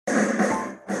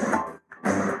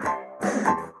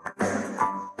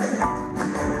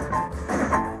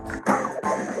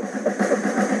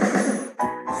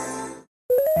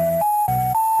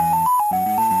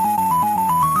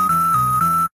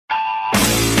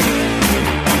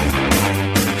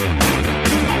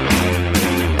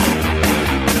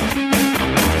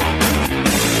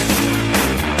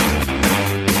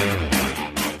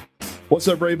What's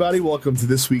up, everybody? Welcome to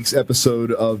this week's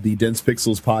episode of the Dense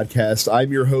Pixels podcast.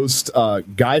 I'm your host,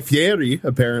 Guy Fieri,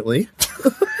 apparently.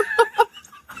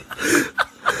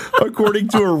 According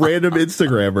to a random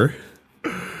Instagrammer.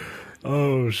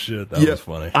 Oh, shit. That was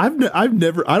funny. I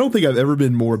don't think I've ever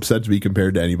been more upset to be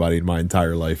compared to anybody in my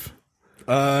entire life.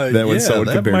 Than when someone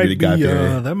compared me to Guy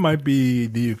Fieri. That might be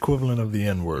the equivalent of the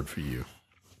N-word for you.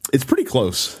 It's pretty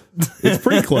close. It's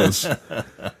pretty close.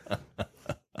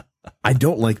 I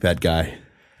don't like that guy.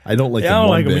 I don't like him. I don't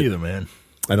like him either, man.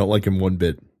 I don't like him one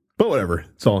bit. But whatever.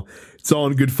 It's all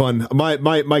in good fun.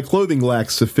 My clothing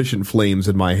lacks sufficient flames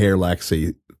and my hair lacks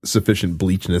a sufficient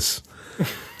bleachness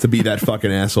to be that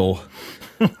fucking asshole.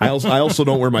 I also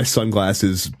don't wear my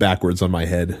sunglasses backwards on my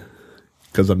head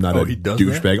because I'm not a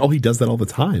douchebag. That? Oh, he does that all the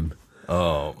time.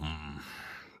 Oh,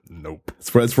 nope.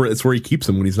 It's where he keeps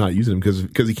them when he's not using them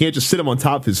because he can't just sit them on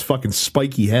top of his fucking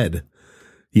spiky head.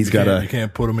 You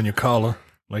can't put them in your collar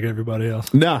like everybody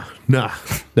else. Nah.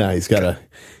 He's got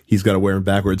to wear them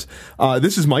backwards.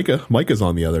 This is Micah. Micah's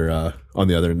on the other end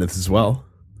of this as well.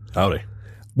 Howdy.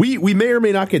 We may or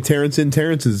may not get Terrence in.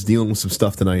 Terrence is dealing with some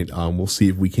stuff tonight. We'll see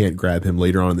if we can't grab him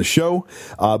later on in the show.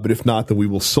 But if not, then we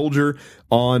will soldier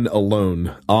on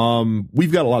alone.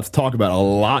 We've got a lot to talk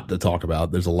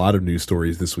about. There's a lot of news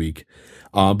stories this week.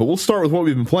 But we'll start with what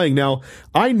we've been playing. Now,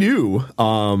 I knew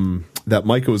that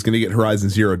Micah was going to get Horizon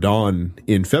Zero Dawn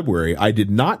in February. I did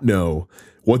not know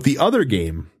what the other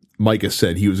game Micah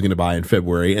said he was going to buy in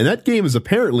February. And that game is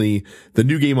apparently the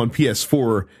new game on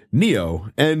PS4, Neo.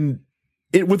 And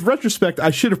with retrospect, I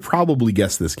should have probably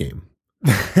guessed this game.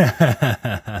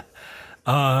 Yeah.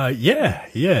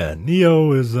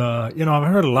 Neo is, I've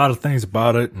heard a lot of things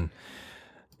about it, and,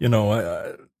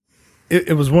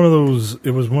 it was one of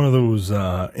those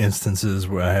instances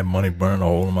where I had money burn a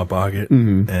hole in my pocket,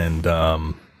 and,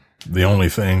 the only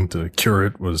thing to cure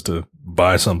it was to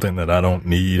buy something that I don't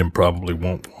need and probably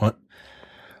won't want.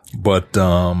 But,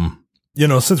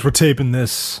 since we're taping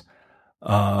this,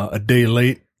 a day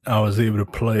late, I was able to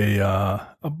play,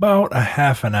 about a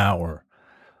half an hour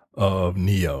of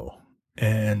Neo.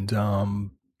 And,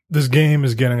 this game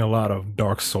is getting a lot of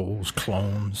Dark Souls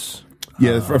clones.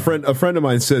 Yeah, a friend of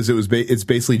mine says it's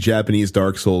basically Japanese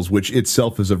Dark Souls, which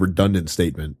itself is a redundant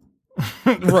statement.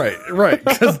 Right,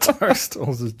 because Dark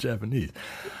Souls is Japanese.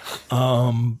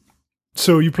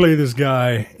 So you play this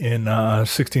guy in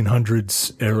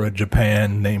 1600s era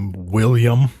Japan named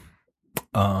William.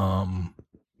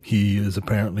 He is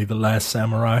apparently the last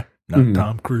samurai, not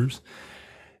Tom Cruise.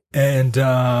 And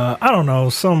I don't know,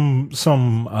 some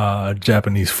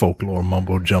Japanese folklore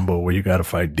mumbo jumbo where you got to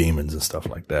fight demons and stuff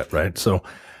like that, right? So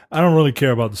I don't really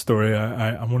care about the story.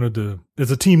 I wanted to. It's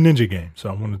a Team Ninja game, so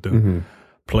I wanted to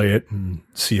play it and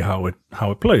see how it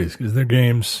plays, because their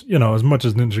games, as much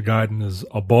as Ninja Gaiden is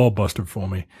a ball buster for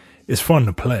me, it's fun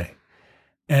to play.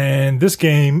 And this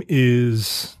game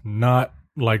is not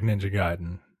like Ninja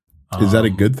Gaiden. Is that a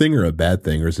good thing or a bad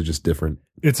thing, or is it just different?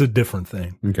 It's a different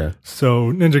thing. Okay.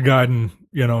 So Ninja Gaiden,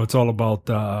 it's all about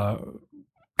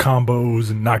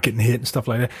combos and not getting hit and stuff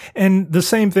like that. And the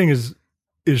same thing is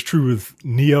true with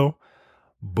Neo,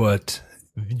 but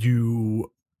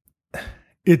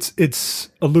it's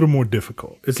a little more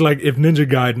difficult. It's like if Ninja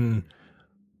Gaiden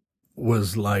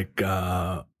was like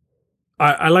I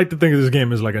like to think of this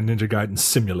game as like a Ninja Gaiden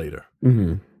simulator,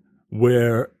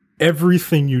 where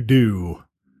everything you do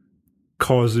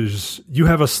causes, you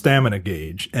have a stamina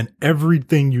gauge, and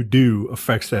everything you do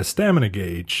affects that stamina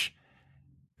gauge,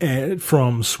 and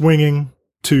from swinging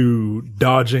to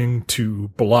dodging to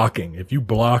blocking. If you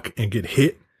block and get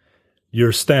hit,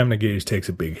 your stamina gauge takes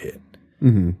a big hit.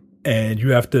 And you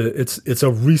have to, it's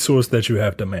a resource that you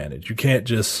have to manage. You can't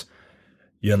just,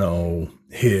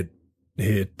 hit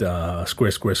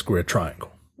square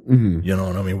triangle. You know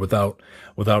what I mean? Without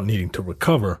needing to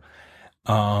recover.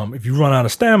 If you run out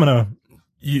of stamina,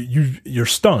 you're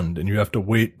stunned, and you have to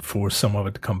wait for some of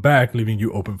it to come back, leaving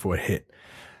you open for a hit.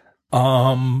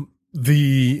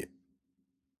 The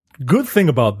good thing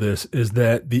about this is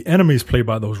that the enemies play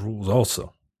by those rules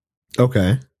also.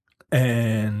 Okay.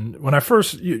 And when I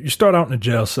first, you start out in a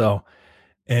jail cell,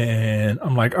 and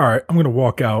I'm like, all right, I'm going to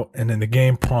walk out, and then the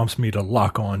game prompts me to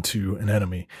lock on to an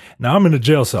enemy. Now I'm in a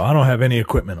jail cell. I don't have any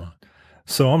equipment on.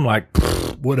 So I'm like,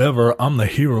 whatever, I'm the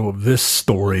hero of this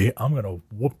story. I'm going to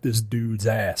whoop this dude's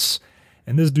ass.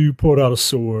 And this dude pulled out a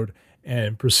sword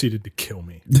and proceeded to kill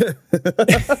me.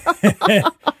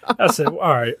 I said, all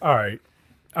right.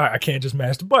 I can't just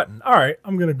mash the button. All right,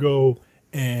 I'm going to go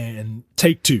and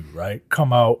take two, right?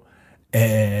 Come out,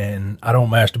 and I don't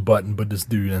mash the button, but this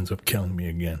dude ends up killing me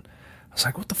again. I was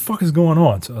like, what the fuck is going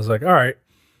on? So I was like, all right,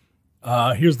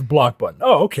 here's the block button.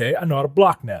 Oh, okay, I know how to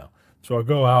block now. So I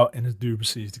go out, and this dude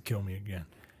proceeds to kill me again.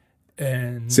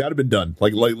 And See, I'd have been done.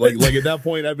 Like at that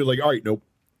point, I'd be like, all right, nope.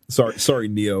 Sorry,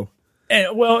 Neo.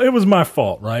 And, well, it was my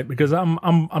fault, right? Because I'm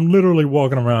literally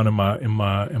walking around in my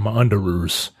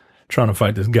underoos trying to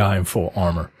fight this guy in full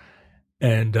armor.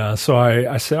 And so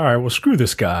I said, all right, well, screw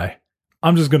this guy.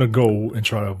 I'm just gonna go and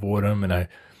try to avoid him, and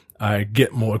I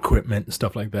get more equipment and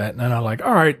stuff like that. And then I'm like,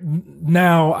 all right,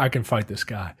 now I can fight this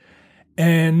guy.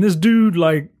 And this dude,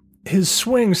 like, his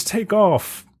swings take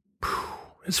off.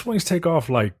 His swings take off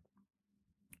like,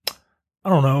 I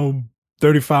don't know,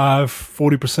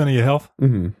 35-40% of your health.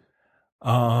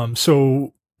 Mm-hmm.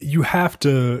 So you have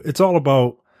to, it's all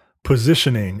about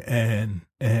positioning and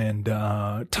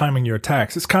timing your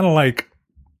attacks. It's kind of like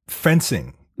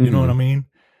fencing. You know what I mean?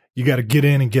 You got to get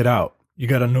in and get out. You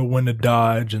got to know when to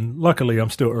dodge. And luckily I'm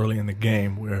still early in the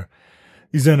game where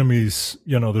these enemies,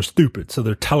 you know, they're stupid. So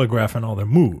they're telegraphing all their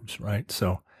moves, right?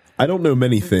 So I don't know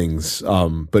many things,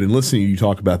 but in listening to you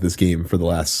talk about this game for the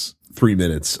last 3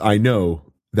 minutes, I know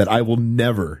that I will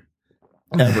never,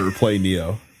 ever play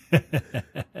Neo.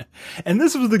 And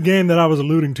this was the game that I was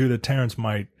alluding to that Terrence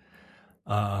might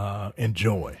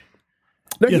enjoy.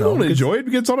 No, you don't enjoy it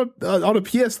because it's on a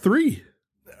PS3,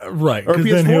 right? Or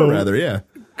PS4 rather, yeah.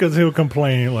 Because he'll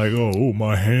complain like, "Oh,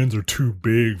 my hands are too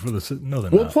big for this." No, they're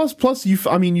not. Plus, you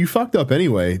fucked up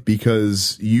anyway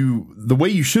because the way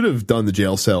you should have done the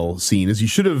jail cell scene is you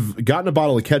should have gotten a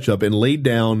bottle of ketchup and laid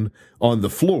down on the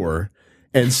floor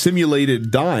and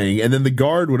simulated dying, and then the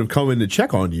guard would have come in to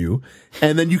check on you,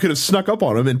 and then you could have snuck up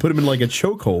on him and put him in like a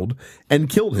chokehold and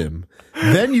killed him.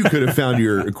 Then you could have found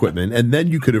your equipment, and then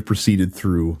you could have proceeded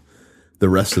through the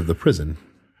rest of the prison.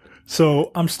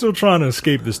 So I'm still trying to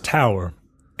escape this tower,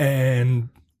 and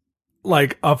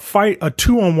like a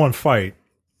 2-on-1 fight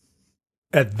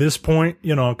at this point,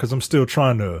 you know, because I'm still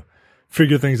trying to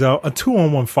figure things out. A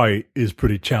 2-on-1 fight is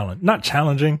pretty challenging. Not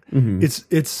challenging. Mm-hmm.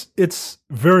 It's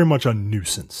very much a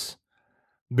nuisance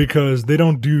because they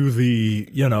don't do the,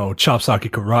 you know, Chopsaki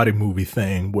karate movie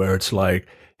thing where it's like,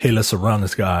 hey, let's surround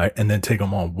this guy and then take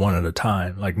them on one at a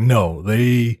time. Like, no,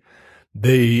 they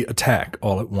attack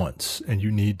all at once, and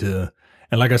you need to.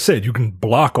 And like I said, you can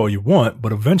block all you want,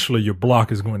 but eventually your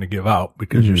block is going to give out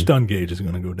because your stun gauge is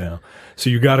going to go down. So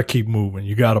you got to keep moving.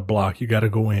 You got to block. You got to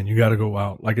go in. You got to go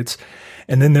out.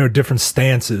 And then there are different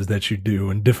stances that you do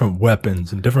and different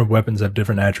weapons have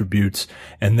different attributes.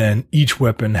 And then each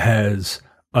weapon has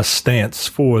a stance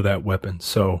for that weapon.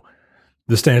 So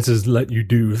the stances let you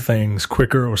do things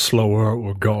quicker or slower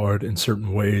or guard in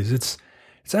certain ways. It's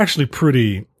actually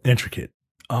pretty intricate.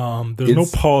 There's no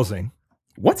pausing.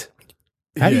 What?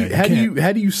 How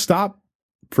do you stop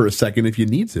for a second if you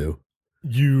need to?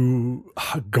 You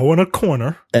go in a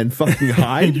corner and fucking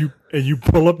hide, and you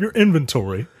pull up your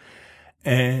inventory,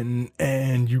 and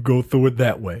you go through it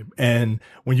that way. And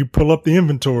when you pull up the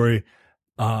inventory,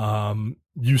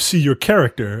 you see your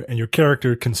character, and your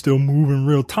character can still move in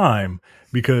real time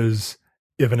because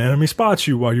if an enemy spots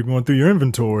you while you're going through your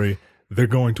inventory, they're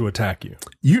going to attack you.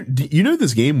 You know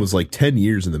this game was like 10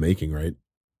 years in the making, right?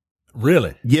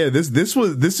 Really? Yeah, this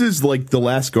is like The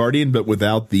Last Guardian, but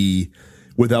without the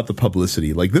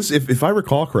publicity. Like this, if I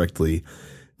recall correctly,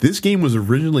 this game was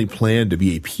originally planned to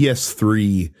be a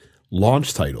PS3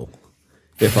 launch title,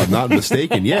 if I'm not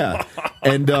mistaken. Yeah,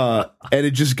 and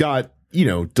it just got, you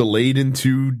know, delayed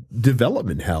into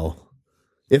development hell.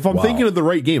 If I'm thinking of the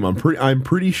right game, I'm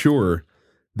pretty sure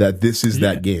that this is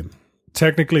that game.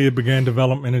 Technically, it began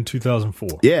development in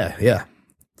 2004. Yeah.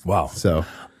 Wow. So.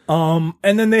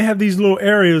 And then they have these little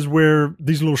areas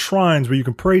these little shrines where you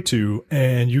can pray to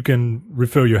and you can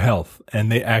refill your health, and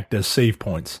they act as save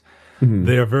points. Mm-hmm.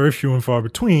 They are very few and far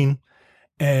between.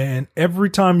 And every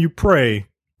time you pray,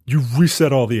 you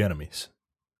reset all the enemies.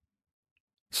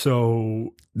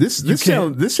 So this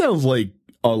sounds like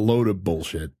a load of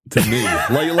bullshit to me.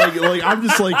 like I'm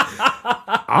just like,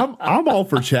 I'm all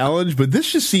for challenge, but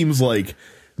this just seems like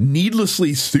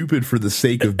needlessly stupid for the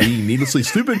sake of being needlessly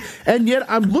stupid. And yet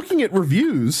I'm looking at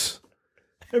reviews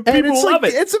and it's love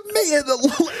it. It's amazing.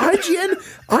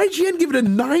 IGN give it a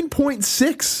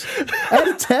 9.6 out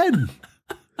of 10.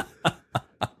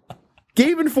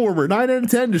 Game Informer 9 out of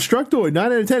 10. Destructoid 9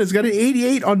 out of 10. It's got an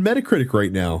 88 on Metacritic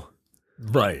right now.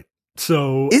 Right.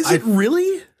 So is it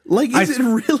really? Like, is it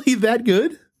really that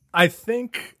good? I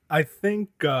think I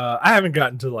haven't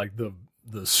gotten to like the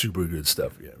super good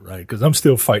stuff yet, right? Because I'm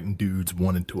still fighting dudes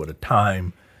 1 and 2 at a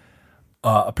time.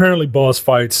 Apparently boss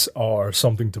fights are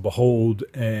something to behold,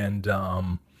 and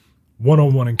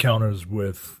one-on-one encounters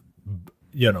with,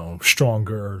 you know,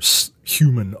 stronger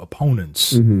human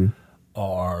opponents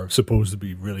are supposed to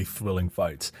be really thrilling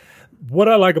fights. What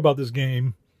I like about this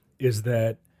game is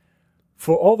that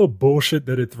for all the bullshit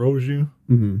that it throws you,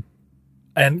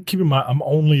 and keep in mind, I'm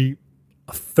only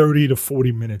 30 to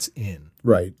 40 minutes in.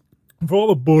 Right. For all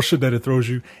the bullshit that it throws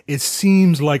you, it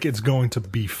seems like it's going to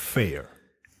be fair.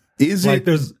 Is like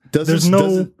it? Does it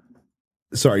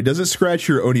scratch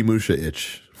your Onimusha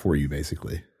itch for you,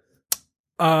 basically?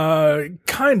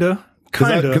 Kinda.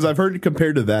 Because I've heard it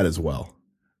compared to that as well.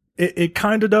 It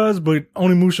kind of does, but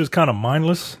Onimusha is kind of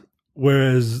mindless.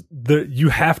 Whereas you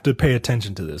have to pay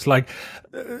attention to this. Like,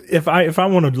 if I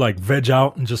want to like veg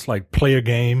out and just like play a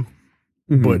game,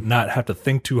 but not have to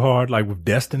think too hard, like with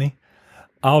Destiny,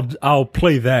 I'll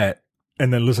play that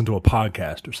and then listen to a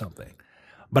podcast or something.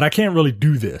 But I can't really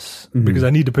do this because I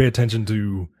need to pay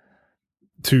attention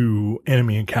to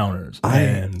enemy encounters.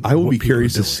 I will be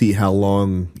curious to see how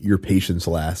long your patience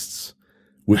lasts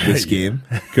with this game,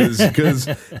 because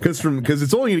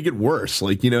it's only going to get worse.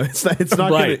 Like, it's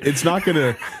not right.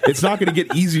 Gonna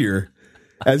get easier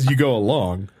as you go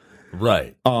along.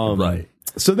 Right. Right.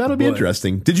 So that'll be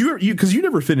interesting. Did because you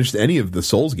never finished any of the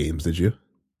Souls games, did you?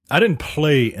 I didn't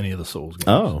play any of the Souls games.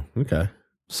 Oh, okay.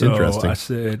 So interesting. I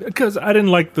said, because I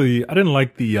didn't like the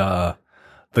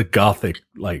gothic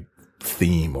like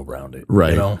theme around it.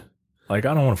 Right. Like,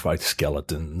 I don't want to fight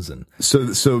skeletons. And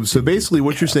so basically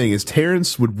what you're saying is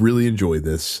Terrence would really enjoy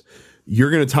this.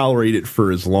 You're going to tolerate it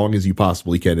for as long as you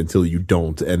possibly can until you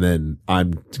don't. And then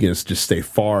I'm going to just stay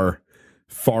far,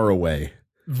 far away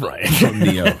from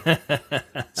Neo.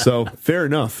 So fair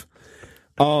enough.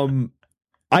 I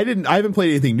haven't played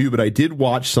anything new, but I did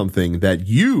watch something that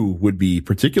you would be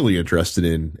particularly interested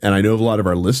in. And I know a lot of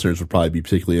our listeners would probably be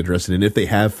particularly interested in if they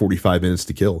have 45 minutes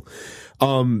to kill.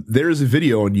 There is a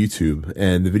video on YouTube,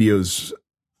 and the video's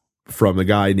from a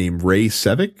guy named Ray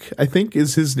Sevic, I think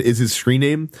is his screen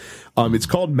name. It's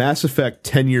called Mass Effect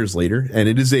 10 Years Later, and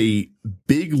it is a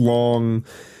big, long,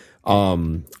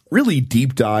 really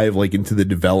deep dive like into the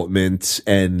development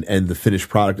and the finished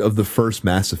product of the first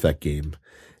Mass Effect game.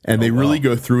 And they really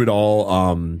go through it all,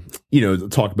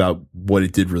 talk about what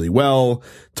it did really well,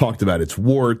 talked about its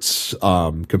warts,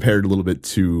 compared a little bit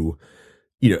to,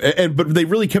 but they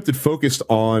really kept it focused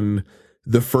on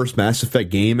the first Mass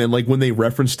Effect game. And like when they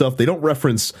reference stuff, they don't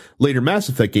reference later Mass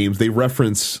Effect games. They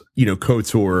reference,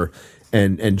 KOTOR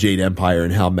and Jade Empire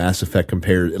and how Mass Effect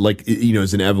compared,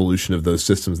 is an evolution of those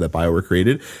systems that BioWare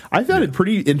created. I found it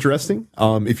pretty interesting.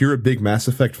 If you're a big Mass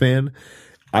Effect fan,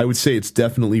 I would say it's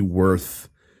definitely worth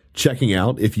checking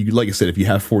out. If you, like I said, if you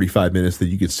have 45 minutes that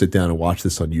you could sit down and watch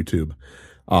this on YouTube,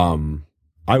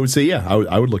 I would say,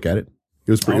 I would look at it.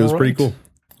 It was pretty cool.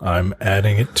 I'm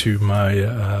adding it to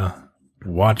my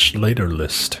watch later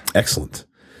list. Excellent.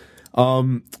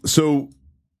 So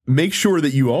make sure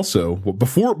that you also,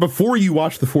 before you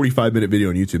watch the 45-minute video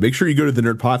on YouTube, make sure you go to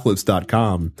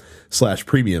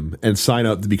thenerdpocalypse.com/premium and sign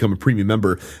up to become a premium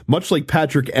member, much like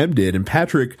Patrick M did. And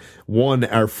Patrick won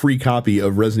our free copy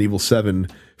of Resident Evil 7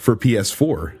 for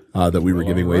PS4 that we were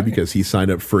giving away because he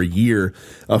signed up for a year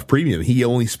of premium. He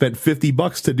only spent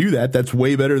 $50 to do that. That's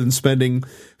way better than spending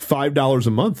 $5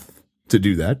 a month to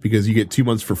do that, because you get 2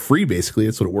 months for free, basically.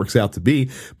 That's what it works out to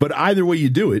be. But either way you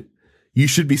do it, you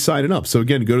should be signing up. So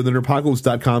again, go to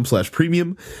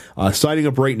thenerdpocalypse.com/premium. Signing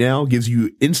up right now gives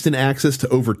you instant access to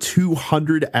over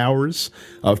 200 hours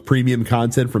of premium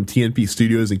content from TNP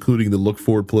Studios, including the Look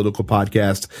Forward Political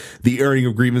Podcast, The Airing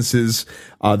of Grievances,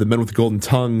 The Men with the Golden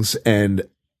Tongues, and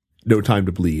No Time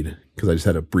to Bleed, because I just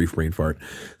had a brief brain fart.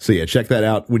 So yeah, check that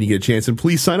out when you get a chance, and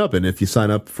please sign up. And if you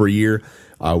sign up for a year,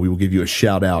 we will give you a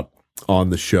shout out on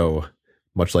the show,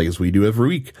 much like as we do every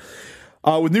week.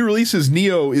 With new releases,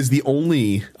 Neo is the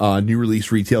only new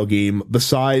release retail game.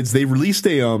 Besides, they released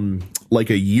a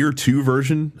year 2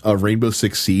 version of Rainbow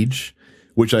Six Siege,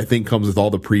 which I think comes with all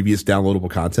the previous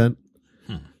downloadable content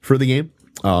for the game.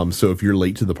 So if you're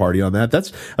late to the party on that,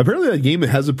 that's apparently that game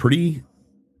has a pretty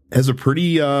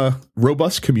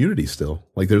robust community still.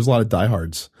 Like, there's a lot of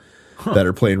diehards that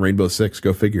are playing Rainbow Six.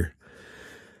 Go figure.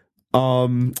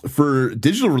 For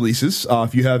digital releases,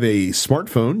 if you have a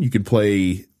smartphone, you can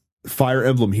play Fire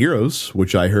Emblem Heroes,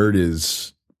 which I heard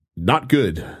is not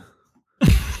good.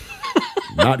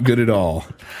 Not good at all.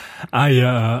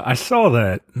 I saw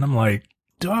that and I'm like,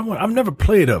 I've never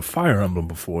played a Fire Emblem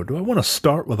before. Do I want to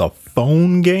start with a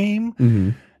phone game? Mm-hmm.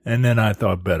 And then I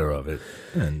thought better of it.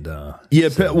 And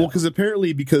because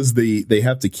apparently they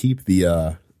have to keep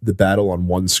the battle on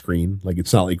one screen. Like,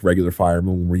 it's not like regular Fire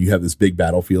Emblem where you have this big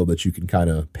battlefield that you can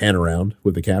kind of pan around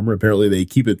with the camera. Apparently they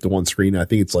keep it to one screen. I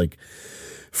think it's like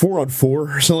 4-on-4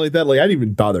 or something like that. Like, I didn't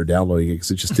even bother downloading it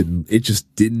because it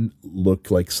just didn't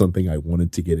look like something I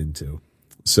wanted to get into.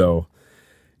 So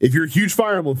if you're a huge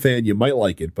Fire Emblem fan, you might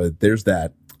like it, but there's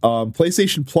that.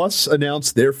 PlayStation Plus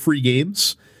announced their free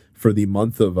games for the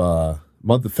month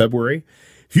of February.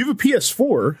 If you have a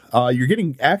PS4, you're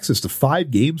getting access to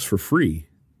 5 games for free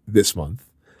this month.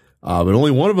 But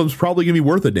only one of them is probably going to be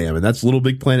worth a damn, and that's Little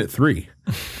Big Planet 3.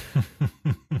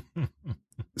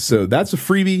 So that's a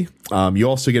freebie. You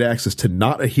also get access to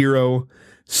Not a Hero,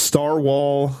 Star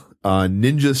Wall,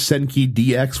 Ninja Senki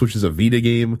DX, which is a Vita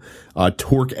game,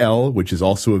 Torque L, which is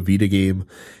also a Vita game.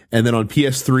 And then on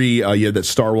PS3, you have that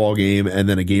Star Wall game, and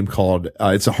then a game called,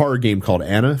 it's a horror game called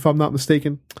Anna, if I'm not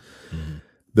mistaken. Mm-hmm.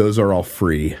 Those are all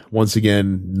free. Once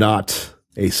again, not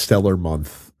a stellar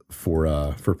month for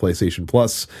PlayStation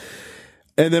Plus.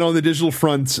 And then on the digital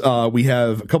front, we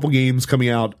have a couple games coming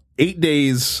out. 8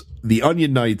 Days, The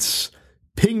Onion Knights,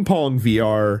 Ping Pong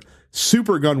VR,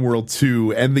 Super Gun World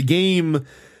 2, and the game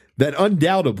that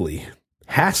undoubtedly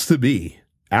has to be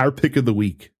our pick of the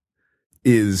week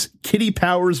is Kitty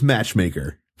Powers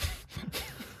Matchmaker,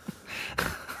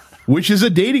 which is a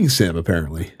dating sim,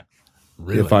 apparently.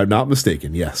 Really? If I'm not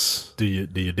mistaken, yes. Do you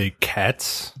date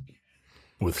cats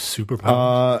with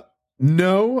superpowers?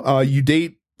 No, you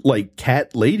date like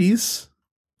cat ladies.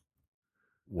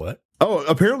 What? Oh,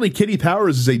 apparently Kitty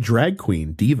Powers is a drag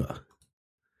queen diva.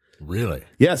 Really?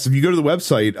 Yes. If you go to the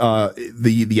website,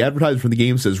 the advertisement for the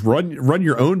game says run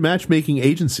your own matchmaking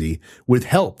agency with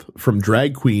help from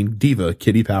drag queen diva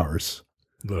Kitty Powers.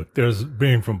 Look,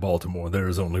 being from Baltimore, there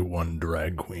is only one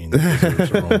drag queen that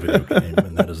deserves her own video game,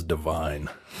 and that is Divine.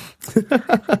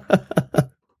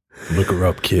 Look her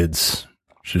up, kids.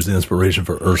 She was the inspiration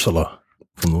for Ursula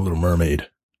from The Little Mermaid.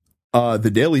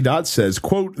 The Daily Dot says,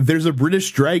 quote, "There's a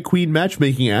British drag queen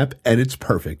matchmaking app, and it's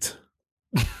perfect."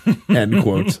 End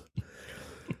quote.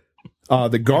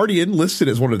 The Guardian listed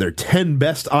as one of their 10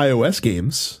 best iOS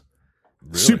games.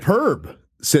 Really? Superb,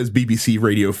 says BBC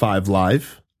Radio 5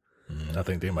 Live. I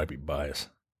think they might be biased.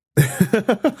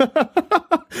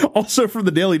 Also from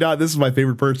the Daily Dot, this is my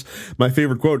favorite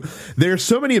quote. "There are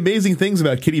so many amazing things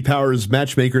about Kitty Powers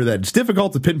Matchmaker that it's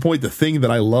difficult to pinpoint the thing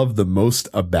that I love the most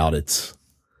about it."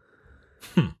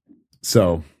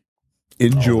 So,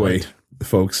 enjoy, right,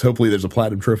 folks. Hopefully there's a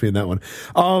platinum trophy in that one.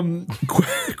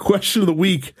 Question of the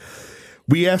week.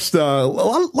 We asked, a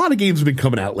lot of games have been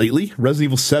coming out lately. Resident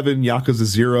Evil 7, Yakuza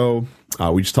 0.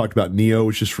 We just talked about Neo,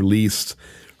 which just released.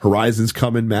 Horizon's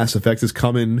coming. Mass Effect is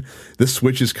coming. The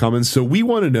Switch is coming. So we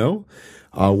want to know,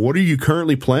 what are you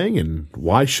currently playing and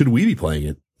why should we be playing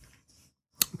it?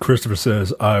 Christopher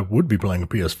says, I would be playing a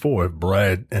PS4 if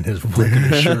Brad and his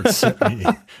regular shirt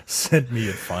sent me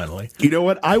it finally. You know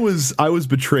what? I was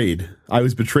betrayed. I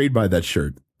was betrayed by that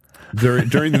shirt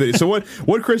during the video. So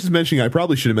what Chris is mentioning, I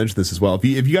probably should have mentioned this as well. If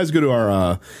you guys go to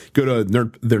our their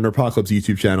Nerdpocalypse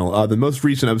YouTube channel, the most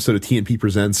recent episode of TNP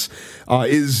Presents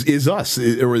is us,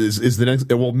 or is the next,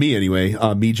 well, me anyway.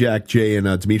 Me, Jack, Jay,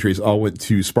 and Demetrius all went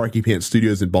to Sparky Pants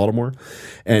Studios in Baltimore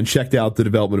and checked out the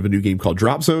development of a new game called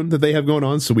Drop Zone that they have going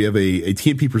on. So we have a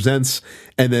TNP Presents,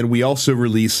 and then we also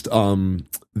released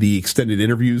the extended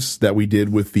interviews that we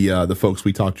did with the folks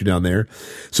we talked to down there.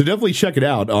 So definitely check it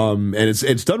out. And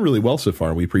it's done really well so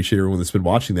far. We appreciate everyone that's been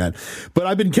watching that. But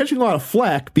I've been catching a lot of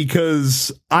flack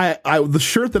because the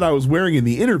shirt that I was wearing in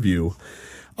the interview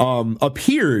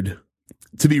appeared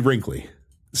to be wrinkly.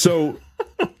 So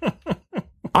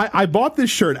I bought this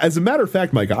shirt. As a matter of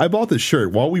fact, Micah, I bought this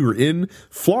shirt while we were in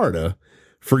Florida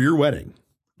for your wedding.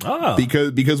 Ah.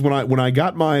 Because when I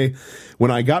got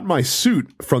my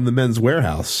suit from the Men's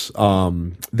Warehouse,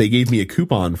 they gave me a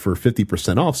coupon for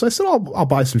 50% off. So I said, I'll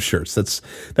buy some shirts.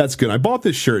 That's good. I bought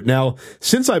this shirt. Now,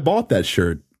 since I bought that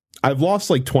shirt, I've lost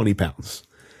like 20 pounds.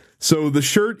 So the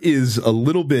shirt is a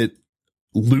little bit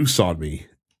loose on me,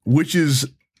 which is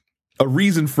a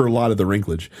reason for a lot of the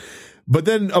wrinklage. But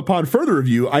then upon further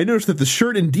review, I noticed that the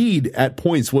shirt indeed at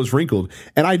points was wrinkled.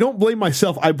 And I don't blame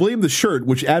myself. I blame the shirt,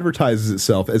 which advertises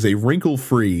itself as a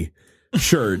wrinkle-free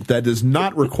shirt that does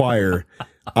not require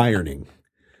ironing.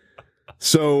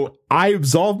 So I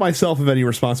absolve myself of any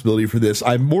responsibility for this.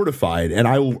 I'm mortified, and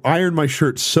I will iron my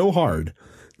shirt so hard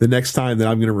the next time that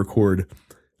I'm going to record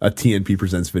a TNP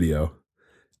Presents video.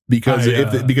 Because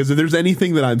if there's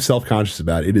anything that I'm self-conscious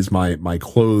about, it is my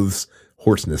clothes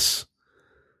hoarseness.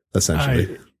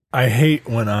 Essentially, I hate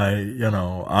when I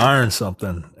iron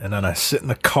something and then I sit in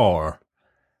the car.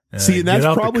 And that's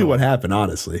probably what happened,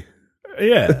 honestly.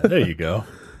 Yeah, there you go.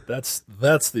 That's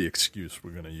the excuse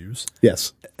we're gonna use.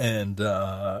 Yes. And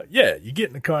you get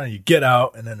in the car and you get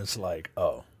out, and then it's like,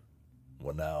 oh,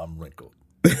 well, now I'm wrinkled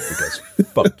because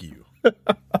fuck you.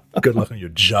 Good luck on your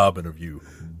job interview,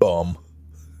 bum.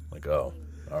 Like, oh,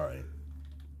 all right.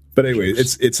 But anyway,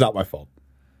 it's not my fault.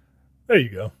 There you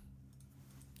go.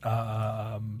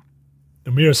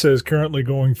 Amir says, currently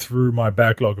going through my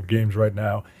backlog of games right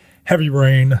now. Heavy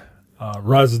Rain,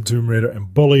 Rise of the Tomb Raider,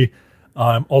 and Bully.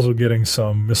 I'm also getting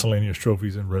some miscellaneous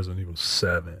trophies in Resident Evil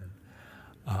 7.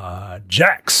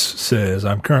 Jax says,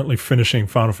 I'm currently finishing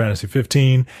Final Fantasy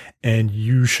 15, and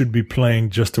you should be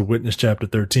playing just to witness Chapter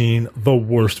 13, the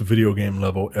worst video game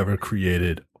level ever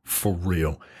created, for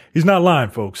real. He's not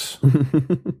lying, folks.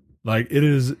 Like,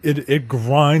 it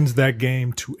grinds that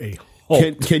game to a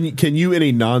halt. Can you in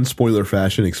a non-spoiler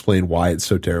fashion explain why it's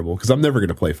so terrible? Because I'm never going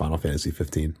to play Final Fantasy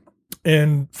 15.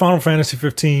 In Final Fantasy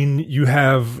 15, you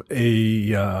have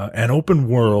an open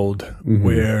world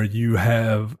where you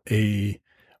have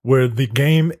where the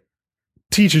game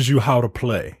teaches you how to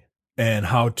play and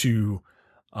how to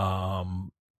how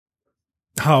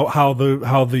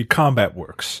the combat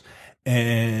works,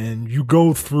 and you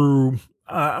go through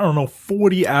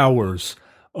 40 hours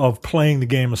of playing the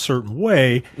game a certain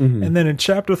way, and then in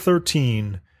Chapter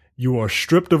 13 you are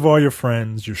stripped of all your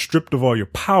friends, you're stripped of all your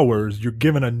powers, you're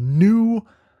given a new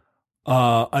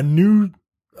gameplay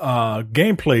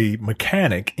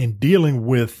mechanic in dealing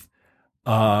with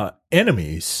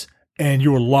enemies, and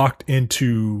you're locked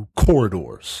into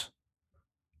corridors.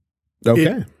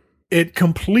 Okay. It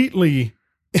completely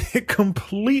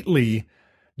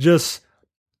just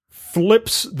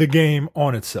flips the game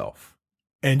on itself,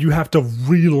 and you have to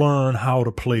relearn how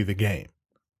to play the game.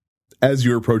 As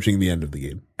you're approaching the end of the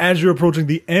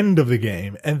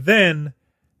game. And then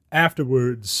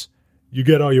afterwards, you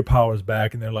get all your powers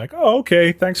back, and they're like, oh,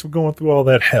 okay, thanks for going through all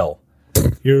that hell.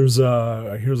 Here's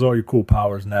all your cool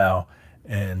powers now.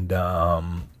 And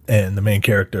the main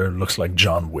character looks like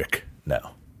John Wick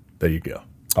now. There you go.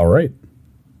 All right.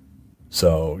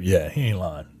 So, yeah, he ain't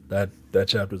lying. That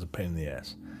chapter's a pain in the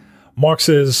ass. Mark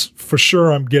says, for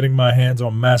sure I'm getting my hands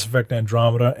on Mass Effect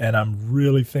Andromeda, and I'm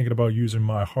really thinking about using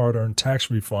my hard-earned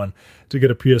tax refund to get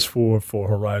a PS4 for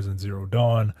Horizon Zero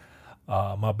Dawn.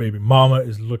 My baby mama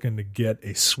is looking to get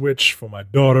a Switch for my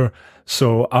daughter,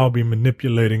 so I'll be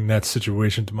manipulating that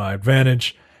situation to my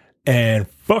advantage. And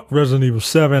fuck Resident Evil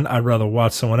 7, I'd rather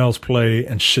watch someone else play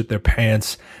and shit their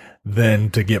pants than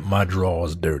to get my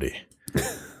drawers dirty.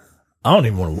 I don't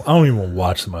even want to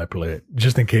watch somebody play it,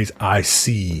 just in case I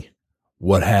see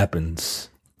what happens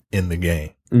in the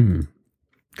game.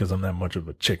 Because I'm that much of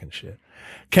a chicken shit.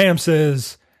 Cam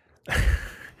says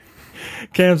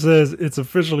it's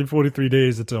officially 43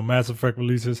 days until Mass Effect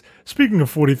releases. Speaking of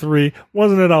 43,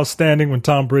 wasn't it outstanding when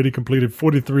Tom Brady completed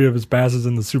 43 of his passes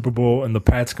in the Super Bowl and the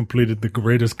Pats completed the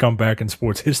greatest comeback in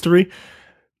sports history?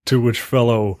 To which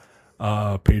fellow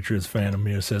Patriots fan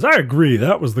Amir says, I agree.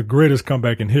 That was the greatest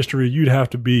comeback in history. You'd have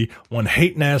to be one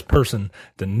hating ass person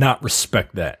to not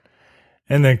respect that.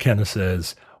 And then Kenneth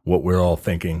says, what we're all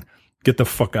thinking, get the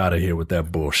fuck out of here with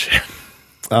that bullshit.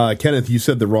 Kenneth, you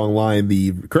said the wrong line.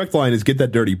 The correct line is get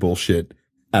that dirty bullshit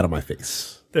out of my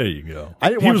face. There you go.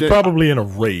 He was probably in a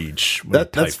rage when he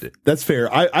typed it. That's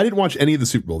fair. I didn't watch any of the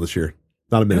Super Bowl this year.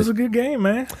 Not a minute. It was a good game,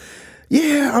 man.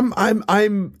 Yeah,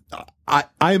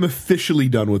 I'm officially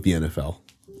done with the NFL.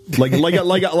 Like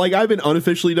I've been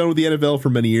unofficially done with the NFL for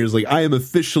many years. Like I am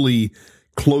officially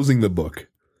closing the book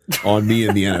on me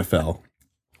and the NFL.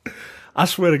 I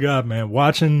swear to God, man,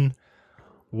 watching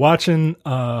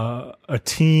a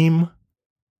team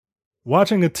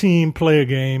play a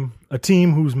game, a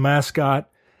team whose mascot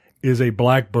is a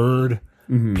black bird,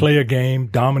 play a game,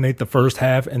 dominate the first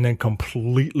half, and then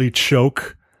completely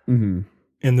choke in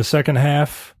the second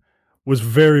half was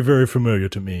very, very familiar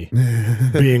to me,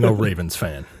 being a Ravens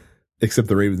fan. Except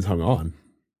the Ravens hung on.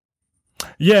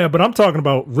 Yeah, but I'm talking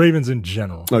about Ravens in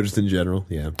general. Oh, just in general,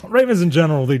 yeah. Ravens in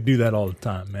general, they do that all the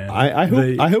time, man.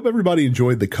 I hope everybody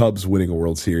enjoyed the Cubs winning a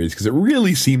World Series, because it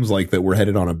really seems like that we're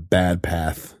headed on a bad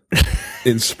path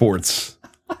in sports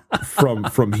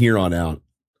from here on out.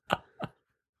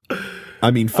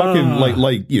 I mean, fucking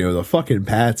the fucking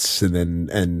Pats,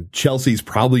 and Chelsea's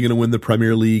probably going to win the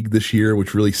Premier League this year,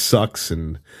 which really sucks.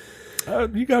 And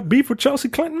you got beef with Chelsea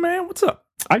Clinton, man? What's up?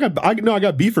 I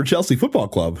got beef for Chelsea Football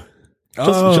Club.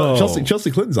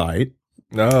 Chelsea Clinton's all right.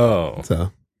 No,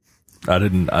 so I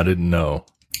didn't know,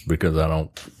 because I don't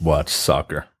watch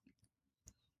soccer.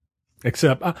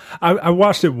 Except I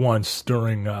watched it once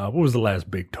during what was the last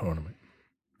big tournament?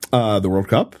 The World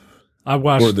Cup. I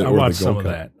watched some of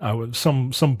that.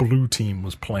 Some blue team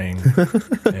was playing,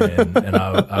 and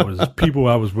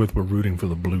I was with were rooting for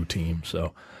the blue team. So I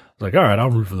was like, all right, I'll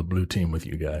root for the blue team with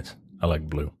you guys. I like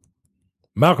blue.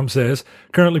 Malcolm says,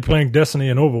 currently playing Destiny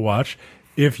and Overwatch.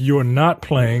 If you're not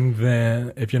playing,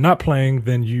 then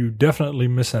you definitely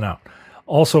missing out.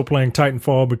 Also playing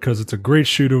Titanfall because it's a great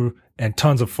shooter and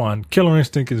tons of fun. Killer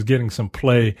Instinct is getting some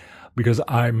play, because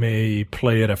I may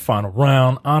play it at final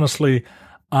round. Honestly,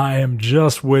 I am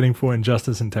just waiting for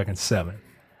Injustice and Tekken 7.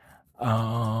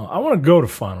 I want to go to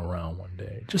final round one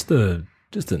day, just to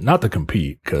not to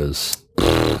compete, because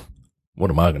what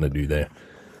am I going to do there?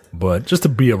 But just to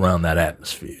be around that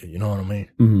atmosphere, you know what I mean?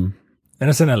 Mm-hmm. And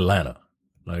it's in Atlanta.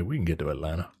 Like, we can get to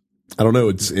Atlanta. I don't know.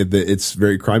 It's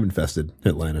very crime infested,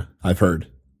 Atlanta. I've heard.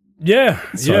 Yeah,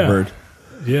 So I've heard.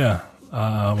 Yeah.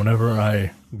 Whenever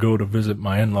I go to visit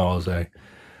my in-laws,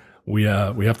 we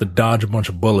have to dodge a bunch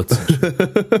of bullets.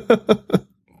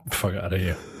 Fuck out of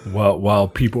here. While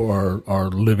people are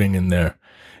living in their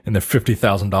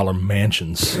 $50,000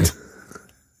 mansions.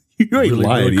 You ain't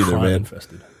lying either, man.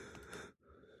 Infested.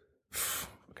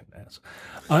 Fucking ass.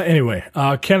 Anyway,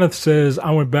 Kenneth says,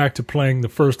 I went back to playing the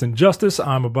first Injustice.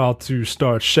 I'm about to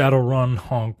start Shadowrun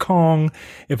Hong Kong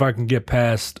if I can get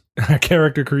past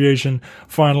character creation.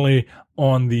 Finally,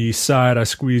 on the side, I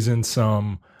squeeze in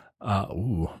some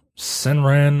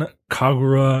Senran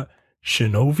Kagura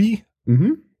Shinobi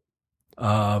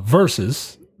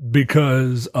versus,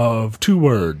 because of 2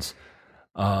 words,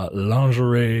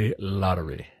 lingerie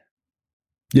lottery.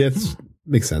 Yeah, it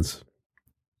makes sense.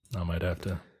 I might have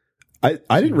to. I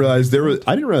didn't realize there was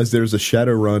a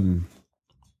Shadowrun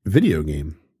video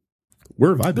game.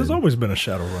 Where have I been? There's always been a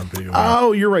Shadowrun video game.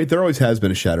 Oh, you're right. There always has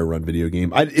been a Shadowrun video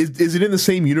game. Is it in the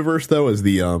same universe though as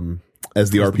the RPG?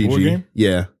 The board game?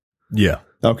 Yeah. Yeah.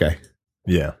 Okay.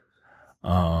 Yeah.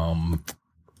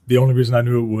 The only reason I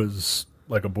knew it was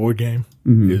like a board game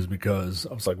is because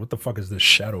I was like, what the fuck is this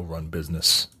Shadowrun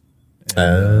business?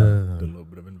 And did a little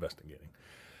bit of investigating.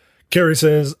 Carrie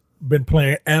says, been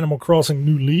playing Animal Crossing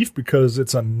New Leaf because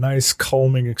it's a nice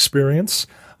calming experience.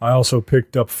 I also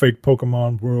picked up Fake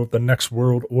Pokemon World, The Next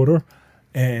World Order.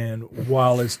 And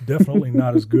while it's definitely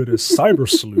not as good as Cyber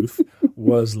Sleuth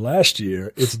was last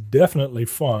year, it's definitely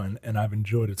fun, and I've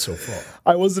enjoyed it so far.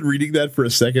 I wasn't reading that for a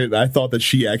second, and I thought that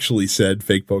she actually said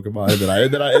Fake Pokemon,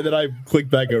 and then I clicked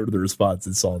back over to the response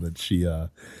and saw that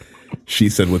she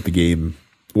said what the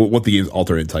game's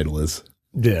alternate title is.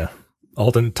 Yeah,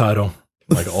 alternate title,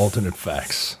 like alternate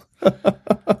facts.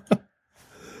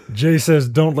 Jay says,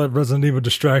 don't let Resident Evil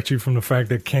distract you from the fact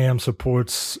that Cam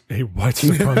supports a white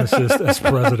supremacist as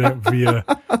president via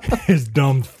his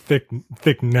dumb,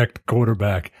 thick-necked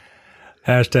quarterback.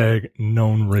 Hashtag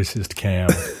known racist Cam.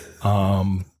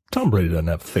 Tom Brady doesn't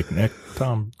have a thick neck.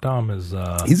 Tom is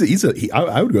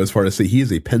I would go as far as to say he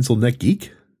is a pencil neck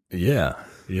geek. Yeah.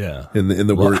 In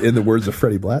the words of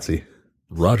Freddie Blassie.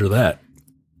 Roger that.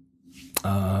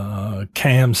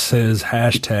 Cam says,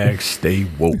 hashtag stay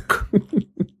woke.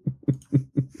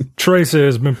 Trey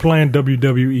says, been playing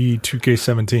WWE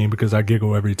 2K17 because I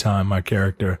giggle every time my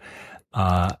character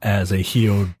as a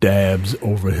heel dabs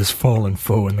over his fallen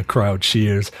foe and the crowd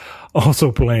cheers.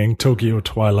 Also playing Tokyo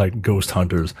Twilight Ghost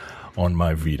Hunters on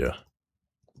my Vita.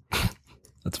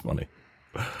 That's funny.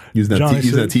 Using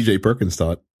that TJ Perkins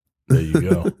thought. There you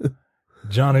go.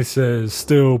 Johnny says,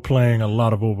 still playing a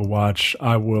lot of Overwatch.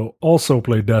 I will also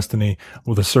play Destiny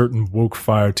with a certain woke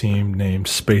fire team named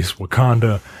Space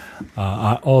Wakanda.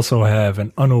 I also have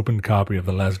an unopened copy of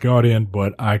The Last Guardian,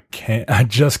 but I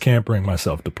just can't bring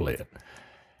myself to play it.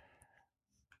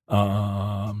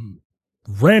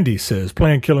 Randy says,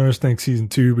 playing Killer Instinct Season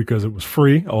 2 because it was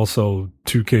free. Also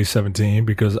 2K17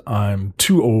 because I'm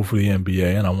too old for the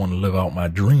NBA and I want to live out my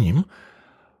dream.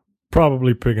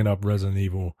 Probably picking up Resident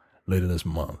Evil later this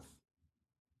month.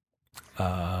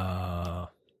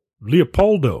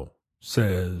 Leopoldo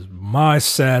says, my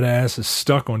sad ass is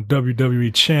stuck on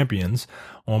WWE Champions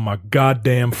on my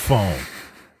goddamn phone.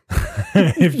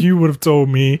 If you would have told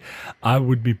me I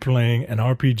would be playing an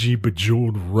RPG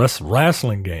bejeweled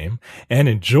wrestling game and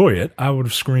enjoy it, I would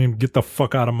have screamed, get the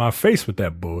fuck out of my face with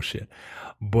that bullshit.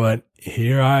 But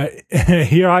here I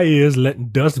is letting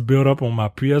dust build up on my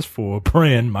PS4,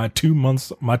 praying my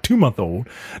 2-month-old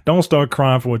don't start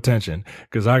crying for attention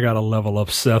because I got to level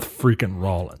up Seth freaking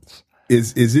Rollins.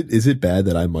 Is it bad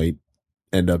that I might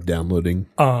end up downloading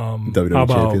WWE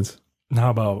Champions? How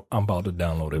about I'm about to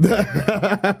download it?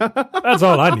 That's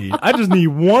all I need. I just need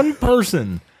one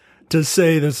person to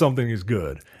say that something is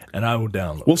good, and I will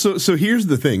download. Well, so here's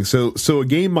the thing. So a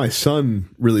game my son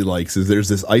really likes is there's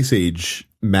this Ice Age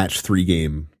Match 3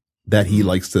 game that he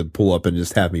likes to pull up and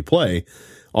just have me play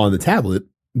on the tablet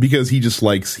because he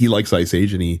likes Ice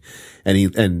Age and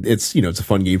it's it's a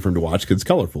fun game for him to watch because it's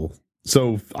colorful.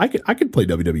 So I could play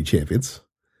WWE Champions.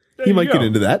 He might get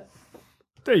into that.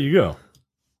 There you go.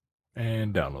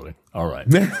 And downloading. All right.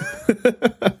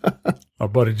 Our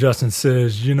buddy Justin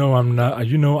says, I'm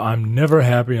never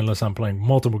happy unless I'm playing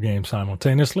multiple games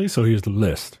simultaneously. So here's the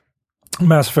list.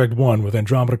 Mass Effect 1 with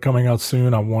Andromeda coming out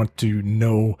soon. I want to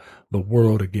know the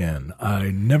world again. I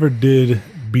never did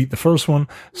beat the first one,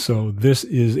 so this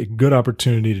is a good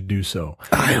opportunity to do so.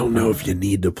 I don't know if you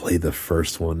need to play the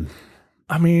first one.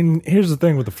 I mean, here's the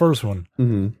thing with the first one.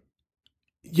 Mm-hmm.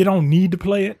 You don't need to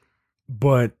play it,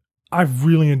 but I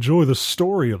really enjoy the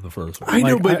story of the first one. I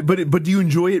know, but do you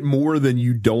enjoy it more than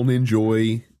you don't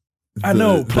enjoy I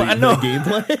know. the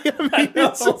gameplay?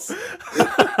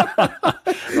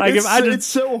 I mean, it's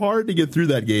so hard to get through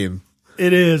that game.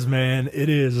 It is, man. It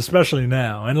is, especially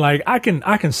now. And like I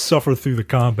can suffer through the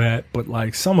combat, but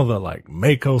like some of the like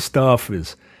Mako stuff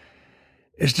it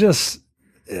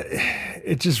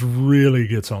just really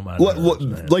gets on my nerves,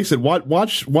 man. Like I said,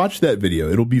 watch that video.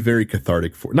 It'll be very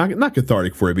cathartic for not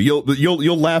cathartic for you, but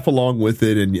you'll laugh along with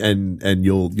it, and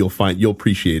you'll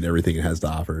appreciate everything it has to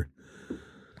offer.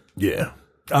 Yeah.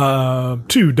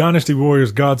 2, Dynasty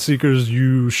Warriors Godseekers.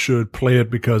 You should play it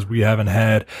because we haven't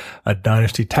had a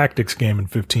Dynasty Tactics game in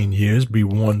 15 years. Be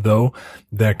warned, though,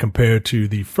 that compared to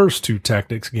the first 2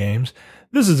 Tactics games,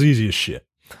 this is easy as shit.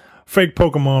 Fake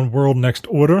Pokemon World Next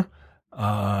Order.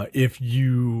 If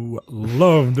you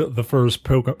loved the first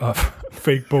Fake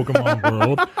Pokemon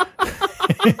World.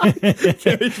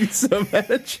 That would be so mad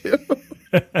at you.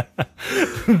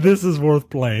 This is worth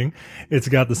playing. It's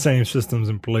got the same systems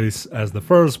in place as the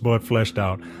first, but fleshed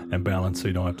out and balanced, so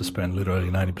you don't have to spend literally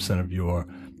 90% of your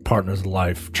partner's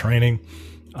life training.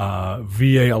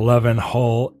 VA11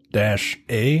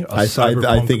 Hull-A. I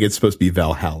think it's supposed to be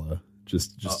Valhalla,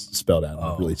 just spelled out in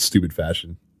a really stupid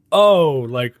fashion. Oh,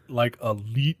 like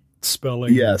elite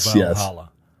spelling. Yes,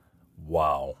 Valhalla. Yes.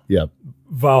 Wow. Yep.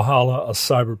 Valhalla, a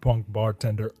cyberpunk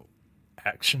bartender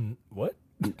action. What?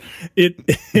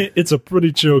 It's a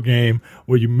pretty chill game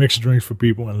where you mix drinks for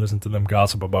people and listen to them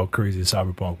gossip about crazy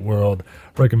cyberpunk world.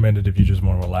 Recommended if you just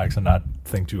want to relax and not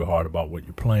think too hard about what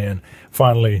you're playing.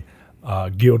 Finally,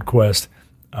 Guild Quest.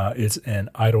 It's an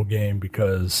idle game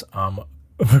because I'm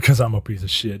a piece of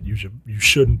shit. You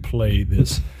shouldn't play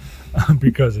this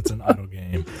because it's an idle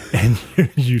game and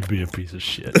you'd be a piece of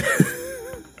shit.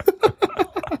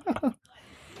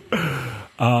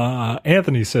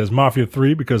 Anthony says Mafia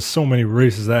 3 because so many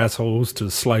racist assholes to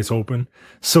slice open,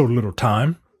 so little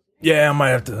time. Yeah, I might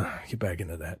have to get back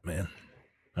into that, man.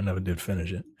 I never did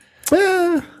finish it.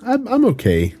 I'm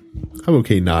okay. I'm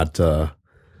okay not getting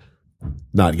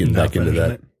back into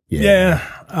that. It. Yeah.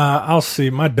 I'll see.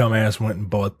 My dumb ass went and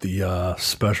bought the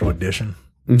special edition.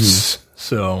 Mm-hmm.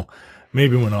 So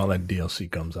maybe when all that DLC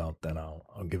comes out, then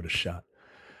I'll give it a shot.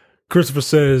 Christopher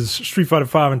says Street Fighter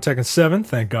 5 and Tekken 7.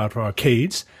 Thank God for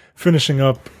arcades. Finishing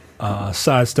up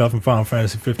side stuff in Final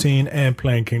Fantasy 15 and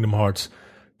playing Kingdom Hearts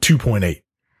 2.8.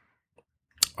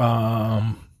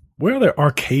 Where are there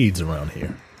arcades around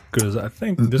here? Because I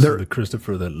think this is the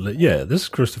Christopher that this is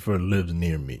Christopher lives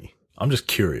near me. I'm just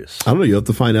curious. I don't know. You'll have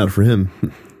to find out for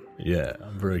him. Yeah,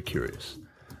 I'm very curious.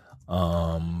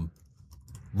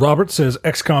 Robert says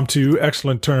XCOM 2,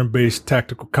 excellent turn-based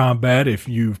tactical combat. If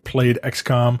you've played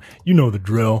XCOM, you know the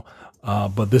drill,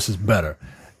 but this is better.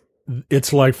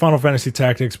 It's like Final Fantasy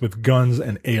Tactics with guns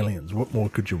and aliens. What more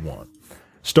could you want?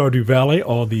 Stardew Valley,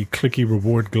 all the clicky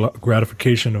reward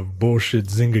gratification of bullshit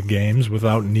Zynga games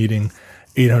without needing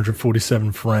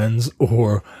 847 friends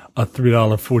or a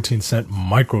 $3.14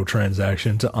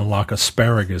 microtransaction to unlock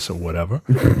asparagus or whatever.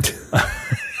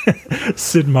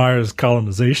 Sid Meier's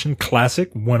Colonization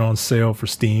Classic went on sale for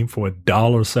Steam for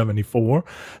 $1.74,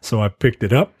 so I picked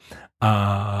it up.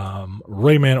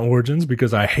 Rayman Origins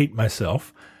because I hate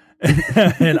myself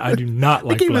and I do not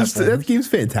like that game's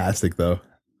fantastic though.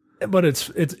 But it's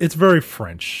very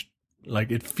French.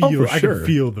 Like it feels, I can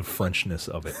feel the Frenchness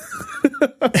of it.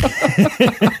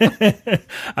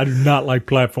 I do not like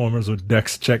platformers or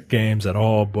dex check games at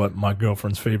all, but my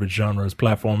girlfriend's favorite genre is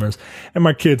platformers, and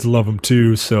my kids love them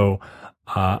too. So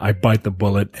I bite the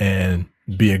bullet and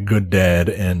be a good dad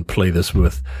and play this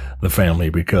with the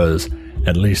family because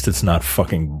at least it's not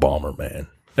fucking Bomberman.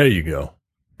 There you go,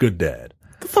 good dad.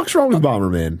 The fuck's wrong with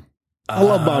Bomberman? I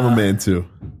love Bomberman too.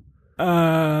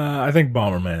 I think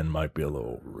Bomberman might be a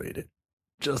little overrated.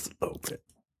 Just a little bit.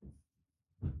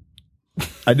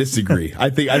 I disagree.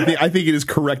 I think it is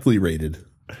correctly rated.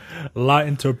 La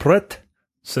Interprete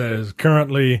says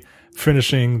currently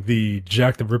finishing the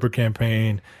Jack the Ripper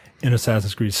campaign in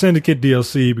Assassin's Creed Syndicate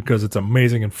DLC because it's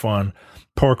amazing and fun.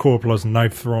 Parkour plus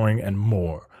knife throwing and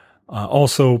more.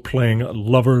 Also playing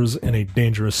Lovers in a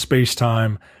Dangerous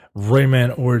Space-Time.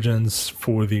 Rayman Origins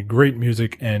for the great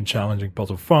music and challenging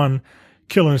puzzle fun.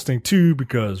 Killer Instinct 2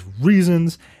 because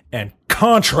reasons and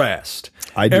Contrast.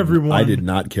 I did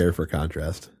not care for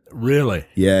Contrast. Really?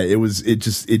 Yeah,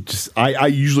 I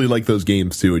usually like those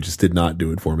games too. It just did not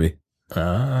do it for me.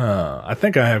 I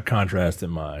think I have Contrast in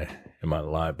my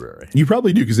library. You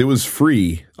probably do because it was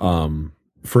free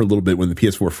for a little bit when the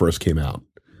PS4 first came out.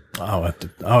 I'll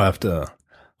have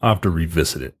to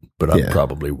revisit it, but I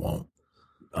probably won't.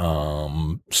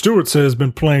 Stuart says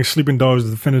been playing Sleeping Dogs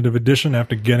Definitive Edition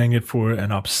after getting it for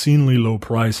an obscenely low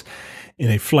price in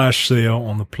a flash sale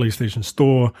on the PlayStation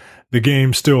Store. The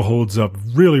game still holds up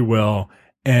really well,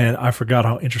 and I forgot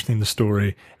how interesting the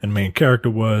story and main character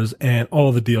was, and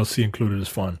all the DLC included is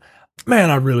fun. Man,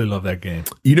 I really love that game.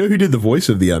 You know who did the voice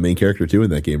of the main character too in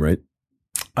that game, right?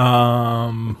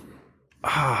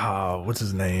 What's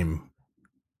his name?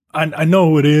 I know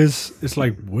who it is. It's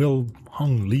like Will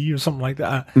Hung Lee or something like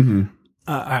that.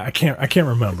 I can't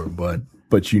remember,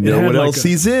 but you know what else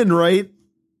he's in, right?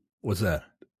 What's that?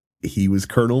 He was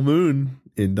Colonel Moon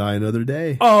in Die Another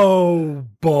Day. Oh,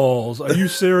 balls! Are you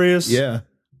serious? Yeah.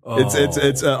 Oh.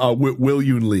 It's Will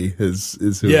Yun Lee is who it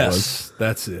was. Yes,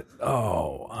 that's it.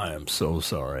 Oh, I am so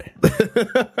sorry.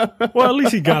 Well, at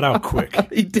least he got out quick.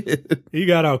 He did. He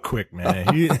got out quick,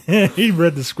 man. He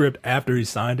read the script after he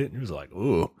signed it, and he was like,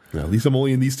 "Ooh." Well, at least I'm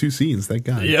only in these 2 scenes. Thank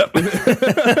God. Yep.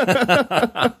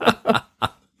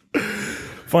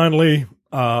 Finally,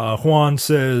 Juan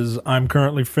says, I'm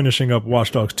currently finishing up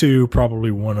Watch Dogs 2, probably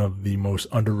one of the most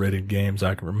underrated games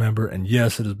I can remember. And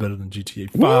yes, it is better than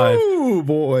GTA 5. Ooh,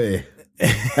 boy.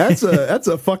 That's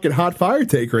a fucking hot fire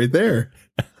take right there.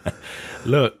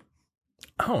 Look,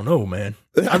 I don't know, man.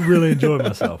 I really enjoyed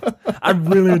myself. I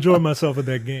really enjoyed myself at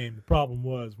that game. The problem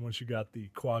was once you got the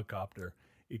quadcopter,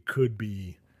 it could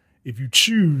be, if you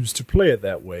choose to play it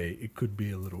that way, it could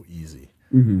be a little easy.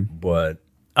 But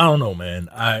I don't know, man.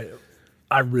 I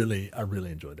really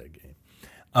enjoyed that game.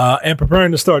 And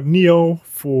preparing to start Neo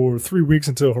for 3 weeks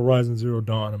until Horizon Zero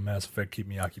Dawn and Mass Effect keep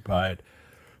me occupied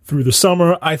through the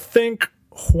summer. I think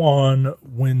Juan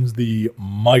wins the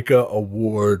Micah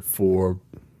Award for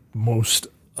most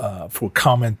for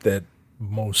comment that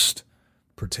most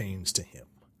pertains to him.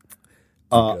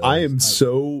 I'm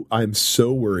so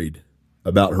worried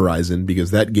about Horizon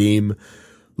because that game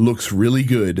looks really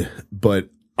good, but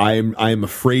I'm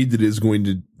afraid that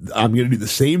I'm going to do the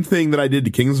same thing that I did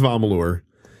to Kings of Amalur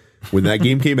when that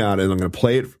game came out, and I'm going to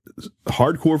play it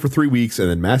hardcore for 3 weeks, and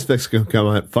then Mass Effect's going to come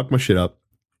out, fuck my shit up,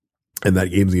 and that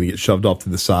game's going to get shoved off to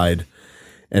the side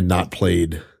and not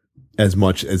played as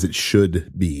much as it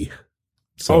should be.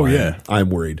 So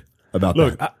I'm worried about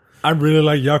that. Look, I really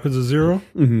like Yakuza 0.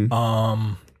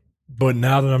 But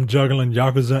now that I'm juggling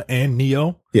Yakuza and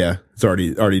Neo, it's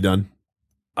already done.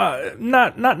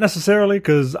 Not necessarily,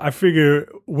 because I figure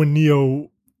when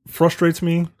Neo frustrates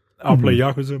me, I'll play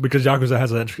Yakuza, because Yakuza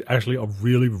has actually a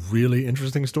really, really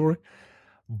interesting story.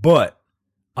 But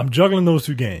I'm juggling those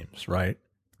 2 games, right?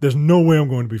 There's no way I'm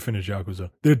going to be finished Yakuza.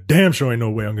 There damn sure ain't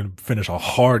no way I'm going to finish a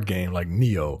hard game like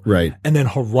Neo. Right. And then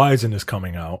Horizon is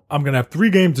coming out. I'm going to have 3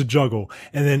 games to juggle,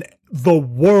 and then the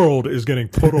world is getting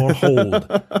put on hold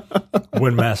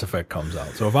when Mass Effect comes out.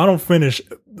 So if I don't finish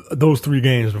those 3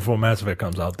 games before Mass Effect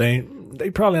comes out, they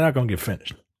probably not going to get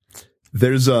finished.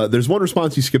 There's one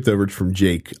response you skipped over from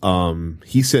Jake.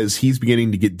 He says he's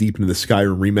beginning to get deep into the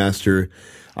Skyrim remaster.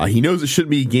 He knows it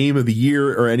shouldn't be Game of the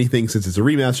Year or anything since it's a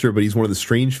remaster, but he's one of the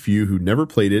strange few who never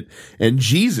played it. And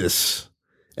Jesus,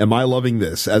 am I loving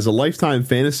this? As a lifetime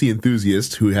fantasy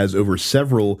enthusiast who has over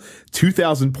several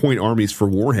 2,000-point armies for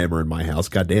Warhammer in my house,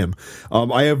 goddamn,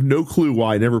 I have no clue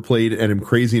why I never played and am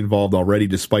crazy involved already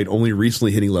despite only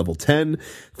recently hitting level 10.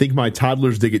 Think my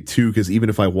toddlers dig it too, because even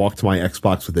if I walk to my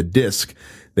Xbox with a disc,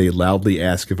 they loudly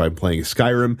ask if I'm playing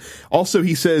Skyrim. Also,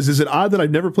 he says, is it odd that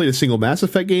I've never played a single Mass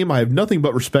Effect game? I have nothing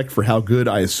but respect for how good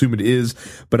I assume it is,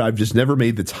 but I've just never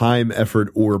made the time, effort,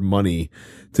 or money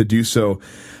to do so.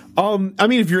 I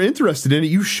mean, if you're interested in it,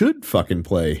 you should fucking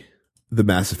play the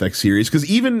Mass Effect series, because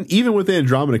even with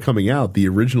Andromeda coming out, the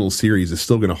original series is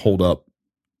still going to hold up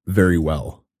very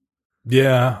well.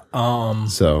 Yeah.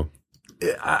 So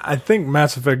I think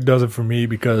Mass Effect does it for me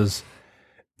because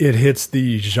it hits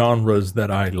the genres that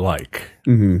I like,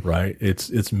 right?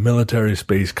 It's military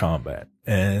space combat.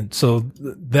 And so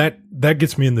that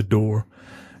gets me in the door.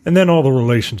 And then all the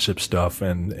relationship stuff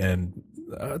and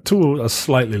to a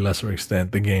slightly lesser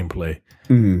extent, the gameplay,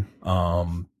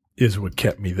 is what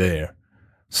kept me there.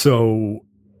 So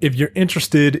if you're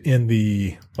interested in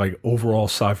the like overall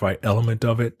sci-fi element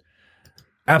of it,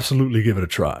 absolutely give it a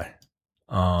try.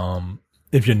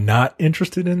 If you're not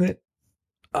interested in it,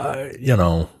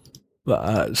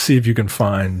 see if you can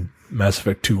find Mass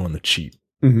Effect 2 on the cheap.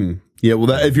 Yeah,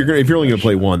 well, if you're only going to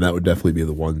play one, that would definitely be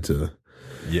the one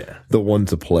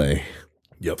to play.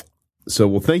 Yep. So,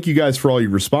 well, thank you guys for all your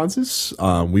responses.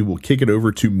 We will kick it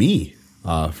over to me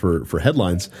for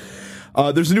headlines.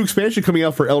 There's a new expansion coming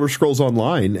out for Elder Scrolls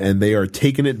Online, and they are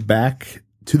taking it back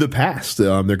to the past.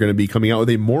 They're going to be coming out with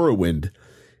a Morrowind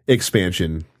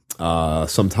expansion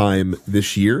sometime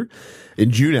this year, in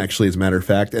June, actually, as a matter of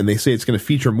fact. And they say it's going to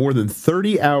feature more than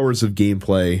 30 hours of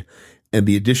gameplay and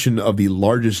the addition of the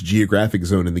largest geographic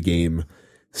zone in the game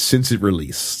since it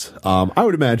released. I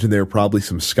would imagine there are probably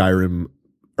some Skyrim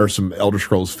or some Elder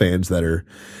Scrolls fans that are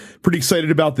pretty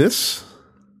excited about this.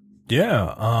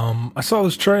 Yeah, I saw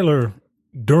this trailer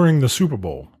during the Super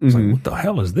Bowl. I was like, what the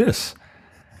hell is this?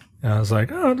 And I was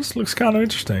like, oh, this looks kind of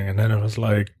interesting. And then it was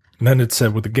like, and then it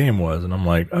said what the game was. And I'm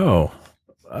like, oh,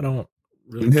 I don't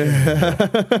really care.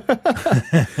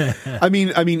 I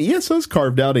mean, ESO's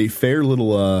carved out a fair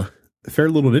little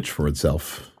niche for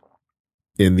itself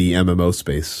in the MMO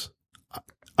space.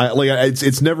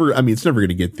 It's never going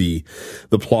to get the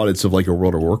plaudits of like a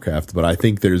World of Warcraft, but I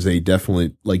think there's a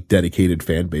definitely like dedicated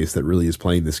fan base that really is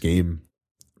playing this game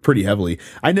pretty heavily.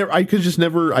 I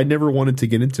never wanted to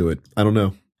get into it. I don't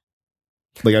know.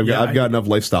 Like I've got enough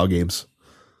lifestyle games.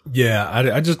 Yeah.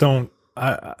 I just don't,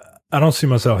 I don't see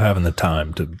myself having the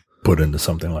time to put into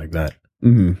something like that.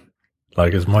 Mm-hmm.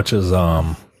 Like as much as,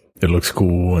 it looks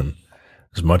cool and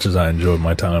as much as I enjoyed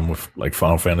my time with like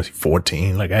Final Fantasy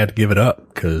 14, like I had to give it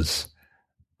up because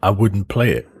I wouldn't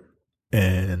play it.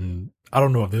 And I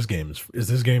don't know if is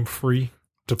this game free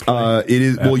to play? It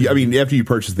is. Well, I mean, after you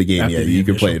purchase the game, you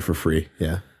can play it for free.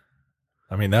 Yeah.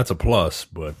 I mean, that's a plus,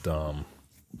 but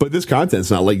this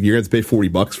content's not like you're going to pay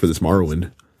 $40 for this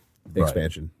Morrowind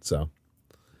expansion. So,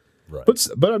 right.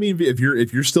 But I mean, if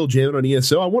you're still jamming on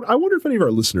ESO, I wonder if any of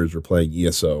our listeners are playing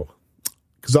ESO.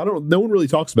 Because no one really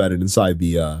talks about it inside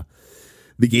the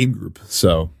game group.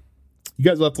 So you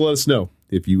guys will have to let us know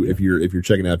if you're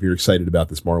checking out, if you're excited about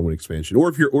this Morrowind expansion, or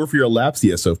if you're a lapsed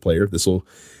ESO player, if this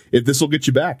will get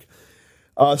you back.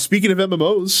 Speaking of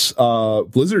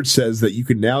MMOs, Blizzard says that you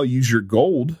can now use your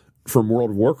gold from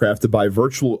World of Warcraft to buy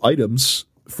virtual items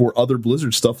for other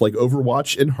Blizzard stuff like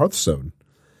Overwatch and Hearthstone.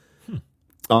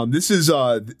 This is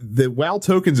the WoW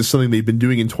tokens is something they've been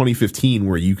doing in 2015,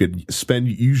 where you could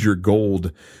use your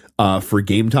gold for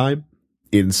game time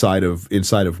inside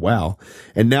of WoW,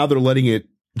 and now they're letting it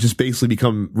just basically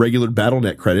become regular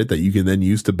BattleNet credit that you can then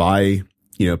use to buy,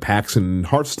 packs in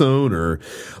Hearthstone or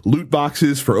loot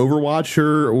boxes for Overwatch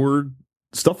or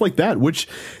stuff like that. Which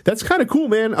that's kind of cool,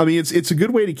 man. I mean, it's a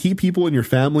good way to keep people in your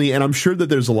family, and I'm sure that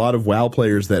there's a lot of WoW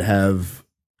players that have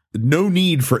no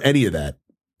need for any of that.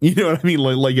 You know what I mean?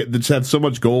 Like they just have so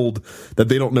much gold that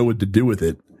they don't know what to do with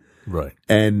it. Right.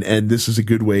 And this is a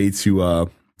good way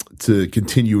to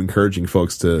continue encouraging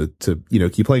folks to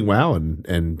keep playing WoW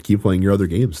and keep playing your other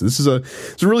games. It's a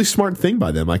really smart thing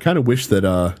by them. I kind of wish that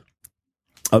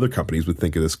other companies would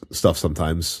think of this stuff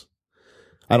sometimes.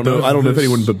 I don't know if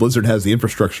anyone but Blizzard has the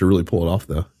infrastructure to really pull it off,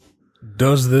 though.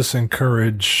 Does this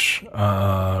encourage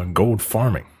gold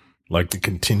farming, like the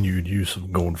continued use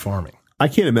of gold farming? I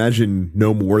can't imagine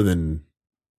no more than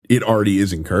it already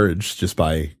is encouraged just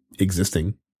by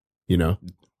existing, Yeah.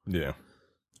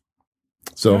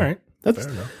 So all right. That's,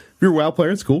 if you're a WoW player,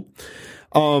 it's cool.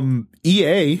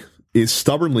 EA is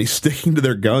stubbornly sticking to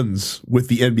their guns with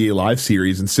the NBA Live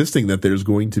series, insisting that there's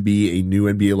going to be a new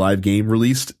NBA Live game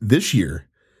released this year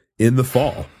in the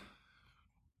fall.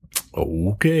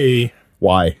 Okay.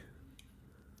 Why?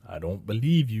 I don't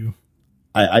believe you.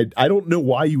 I don't know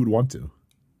why you would want to.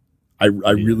 I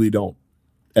really don't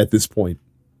at this point.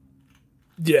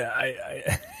 Yeah,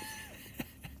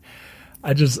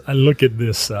 I look at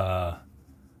this. I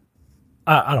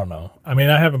don't know. I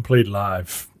mean, I haven't played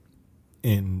live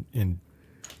in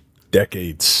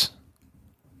decades,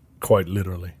 quite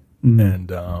literally, and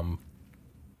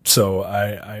so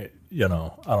I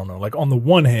don't know. Like on the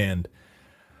one hand,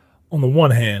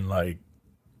 like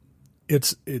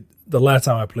the last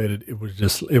time I played it, it was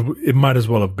just it might as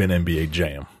well have been NBA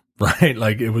Jam. Right,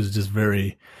 like it was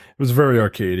very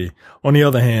arcadey. On the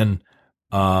other hand,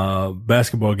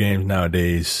 basketball games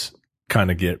nowadays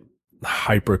kind of get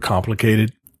hyper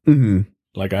complicated. Mm-hmm.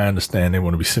 Like I understand they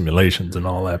want to be simulations and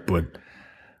all that, but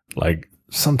like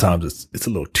sometimes it's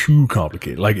a little too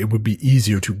complicated. Like it would be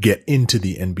easier to get into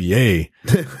the NBA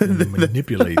and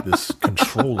manipulate this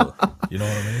controller. You know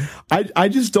what I mean? I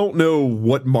just don't know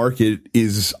what market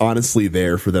is honestly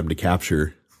there for them to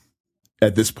capture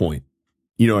at this point.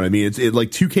 You know what I mean? It's like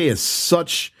 2K has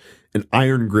such an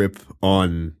iron grip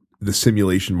on the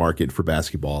simulation market for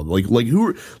basketball. Like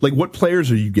what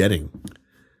players are you getting?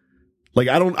 Like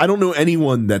I don't know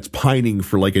anyone that's pining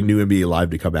for like a new NBA Live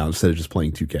to come out instead of just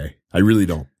playing 2K. I really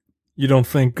don't. You don't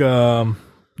think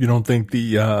You don't think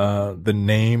the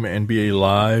name NBA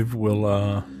Live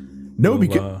will?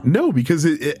 No, because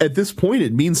at this point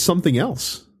it means something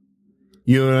else.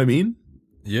 You know what I mean?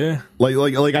 Yeah.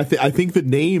 Like I think the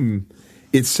name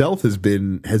itself has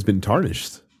been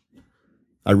tarnished.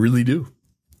 I really do.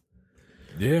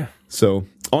 Yeah. So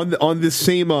on this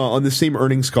same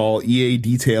earnings call, EA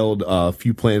detailed a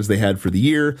few plans they had for the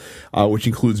year, which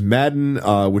includes Madden,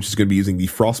 which is going to be using the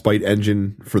Frostbite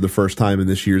engine for the first time in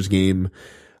this year's game.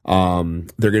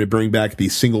 They're going to bring back the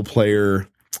single player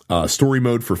story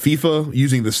mode for FIFA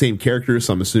using the same characters.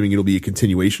 So I'm assuming it'll be a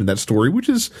continuation of that story, which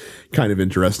is kind of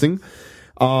interesting.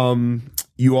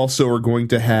 You also are going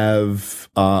to have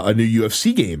a new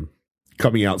UFC game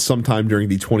coming out sometime during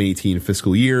the 2018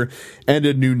 fiscal year, and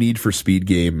a new Need for Speed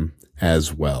game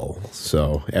as well.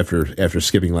 So after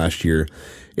skipping last year,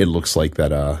 it looks like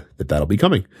that'll be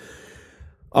coming.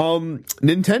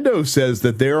 Nintendo says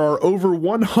that there are over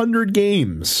 100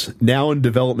 games now in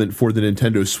development for the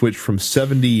Nintendo Switch from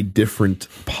 70 different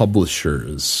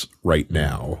publishers right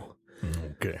now.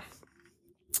 Okay.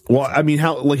 Well, I mean,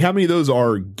 how many of those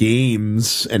are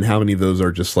games and how many of those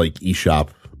are just like eShop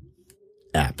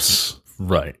apps?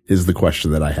 Right. Is the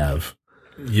question that I have.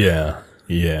 Yeah.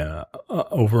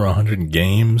 Over 100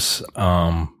 games.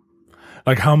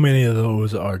 Like how many of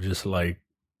those are just like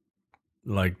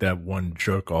that one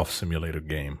jerk off simulator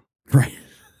game? Right.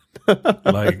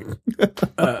 Like,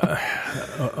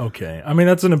 okay. I mean,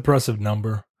 that's an impressive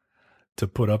number to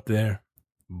put up there,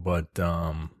 but,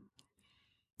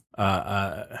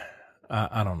 I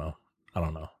don't know.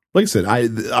 Like I said,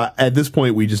 I at this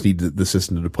point, we just need the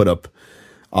system to put up,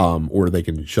 or they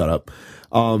can shut up.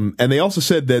 And they also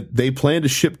said that they plan to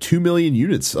ship 2 million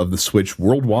units of the Switch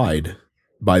worldwide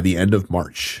by the end of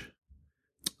March.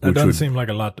 That doesn't seem like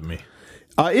a lot to me.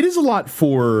 It is a lot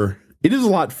for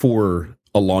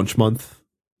a launch month.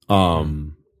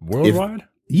 Worldwide?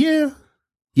 Yeah.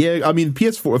 I mean,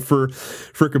 PS4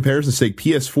 for comparison's sake,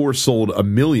 PS4 sold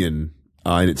 1 million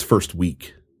in its first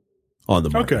week on the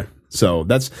market. Okay. So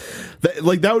that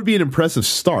would be an impressive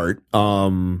start.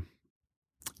 I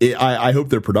hope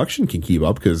their production can keep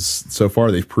up because so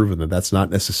far they've proven that that's not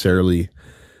necessarily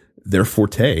their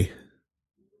forte.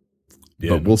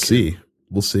 Yeah, but we'll see.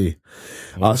 We'll see.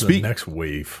 What's the next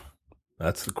wave?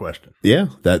 That's the question. Yeah,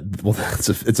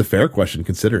 it's a fair question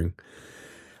considering.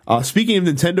 Speaking of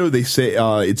Nintendo, they say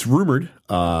it's rumored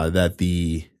that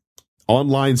the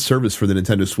online service for the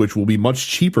Nintendo Switch will be much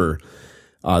cheaper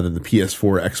than the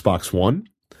PS4, Xbox One.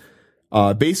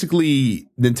 Basically,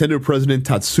 Nintendo president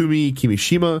Tatsumi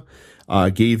Kimishima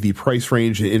gave the price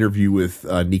range in an interview with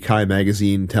Nikkei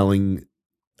magazine,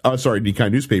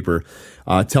 Nikkei newspaper,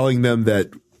 telling them that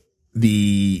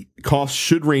the cost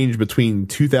should range between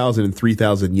 2,000 and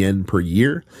 3,000 yen per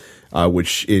year,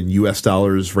 which in US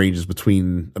dollars ranges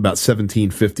between about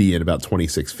 1,750 and about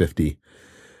 2,650.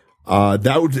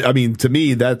 To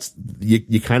me, that's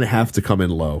you kind of have to come in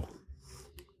low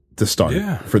to start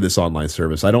for this online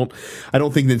service. I don't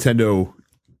think Nintendo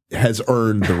has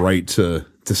earned the right to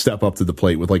step up to the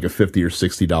plate with like a $50 or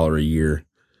 $60 a year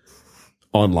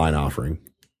online offering.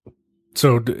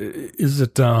 So is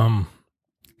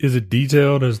it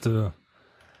detailed as to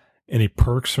any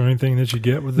perks or anything that you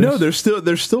get with this? No,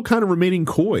 they're still kind of remaining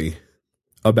coy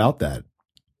about that.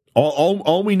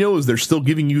 All we know is they're still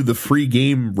giving you the free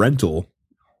game rental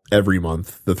every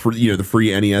month. The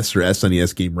free NES or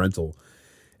SNES game rental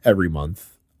every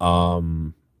month.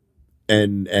 And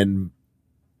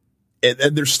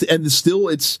there's still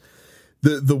it's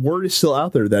the word is still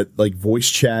out there that like voice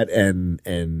chat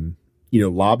and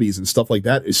lobbies and stuff like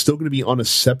that is still going to be on a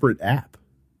separate app,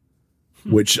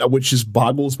 which just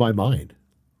boggles my mind.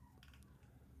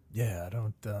 Yeah, I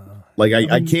don't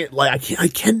I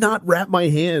cannot wrap my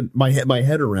head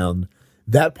around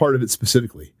that part of it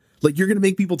specifically. Like you're going to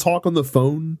make people talk on the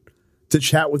phone to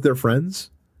chat with their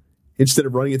friends instead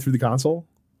of running it through the console?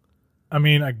 I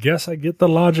mean, I guess I get the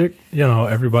logic.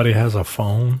 Everybody has a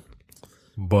phone,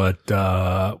 but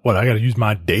I got to use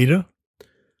my data?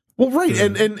 Well, right,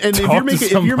 and if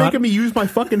you're making me use my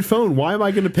fucking phone, why am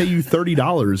I going to pay you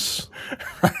 $30?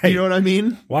 Right. You know what I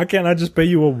mean? Why can't I just pay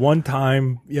you a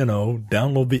one-time,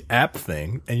 download the app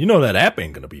thing, and that app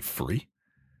ain't going to be free?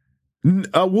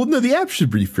 Well, no, the app should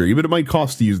be free, but it might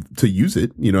cost to use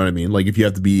it. You know what I mean? Like if you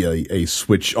have to be a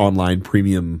Switch Online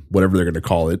Premium, whatever they're going to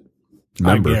call it.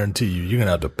 Member. I guarantee you're going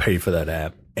to have to pay for that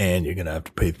app, and you're going to have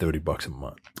to pay $30 a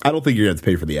month. I don't think you're going to have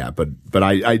to pay for the app, but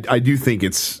I do think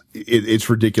it's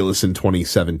ridiculous in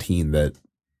 2017 that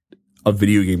a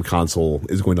video game console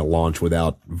is going to launch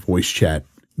without voice chat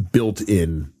built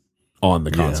in on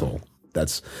the console.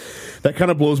 that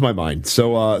kind of blows my mind.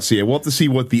 So yeah, we'll have to see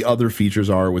what the other features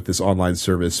are with this online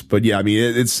service. But yeah, I mean,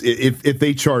 it's if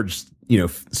they charge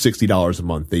 $60 a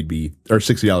month, or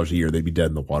 $60 a year, they'd be dead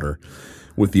in the water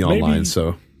with the online.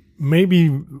 So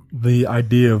maybe the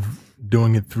idea of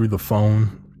doing it through the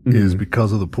phone is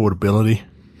because of the portability.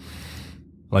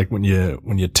 Like when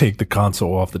you take the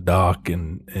console off the dock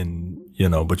and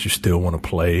but you still want to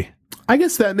play. I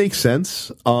guess that makes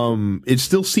sense. It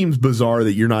still seems bizarre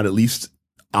that you're not at least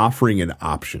offering an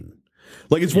option.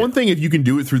 Like, it's one thing if you can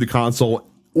do it through the console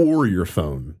or your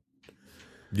phone.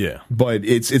 Yeah. But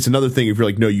it's another thing if you're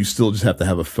like, no, you still just have to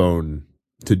have a phone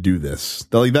to do this.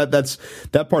 Like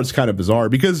that part's kind of bizarre,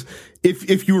 because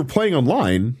if you were playing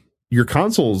online, your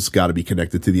console's got to be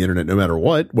connected to the internet no matter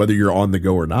what, whether you're on the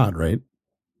go or not, right?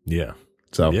 Yeah.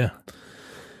 So yeah.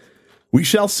 We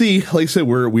shall see. Like I said,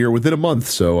 we are within a month,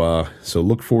 so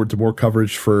look forward to more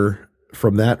coverage from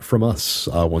us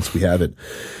once we have it,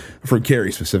 from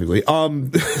Carrie specifically.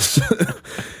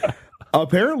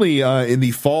 Apparently, in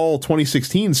the fall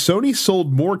 2016, Sony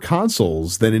sold more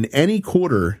consoles than in any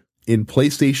quarter in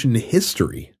PlayStation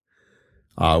history,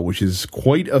 which is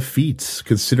quite a feat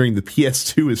considering the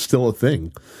PS2 is still a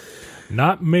thing.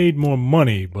 Not made more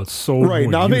money, but sold more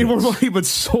units. Made more money, but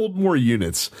sold more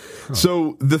units. Huh.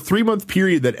 So the 3-month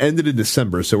period that ended in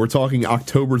December, so we're talking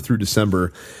October through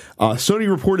December, Sony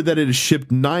reported that it has shipped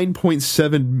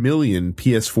 9.7 million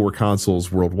PS4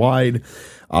 consoles worldwide,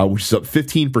 which is up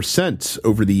 15%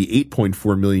 over the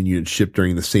 8.4 million units shipped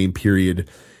during the same period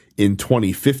in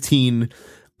 2015.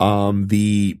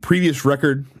 The previous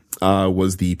record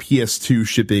was the PS2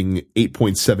 shipping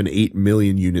 8.78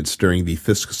 million units during the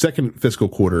second fiscal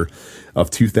quarter of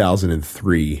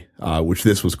 2003, which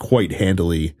this was quite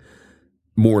handily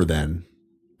more than,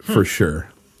 for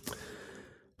sure.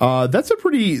 That's a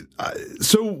pretty...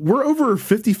 so we're over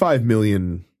 55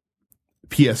 million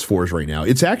PS4s right now.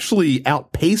 It's actually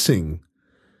outpacing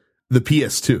the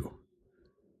PS2,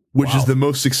 which is the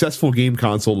most successful game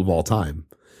console of all time.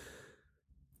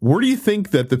 Where do you think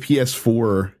that the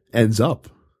PS4 ends up?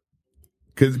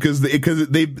 Because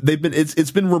they've been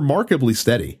it's been remarkably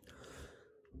steady.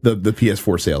 The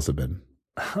PS4 sales have been.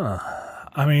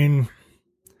 I mean,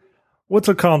 what's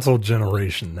a console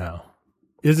generation now?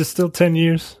 Is it still 10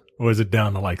 years or is it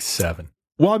down to like 7?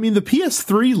 Well, I mean, the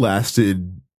PS3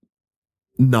 lasted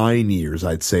 9 years,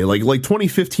 I'd say. Like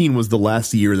 2015 was the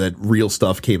last year that real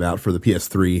stuff came out for the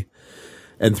PS3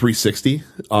 and 360.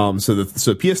 So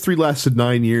PS3 lasted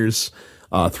 9 years.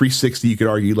 360, you could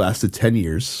argue, lasted 10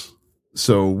 years.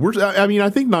 So I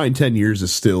think 9-10 years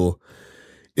is still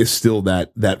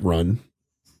that run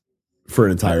for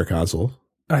an entire console.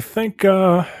 I think,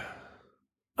 I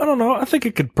don't know. I think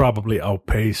it could probably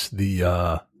outpace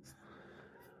the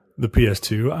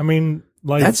PS2. I mean,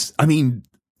 like,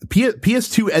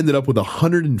 PS2 ended up with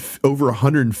over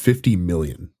 150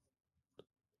 million.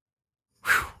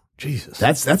 Whew. Jesus,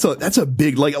 that's a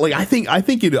big, like I think the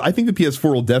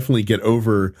PS4 will definitely get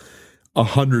over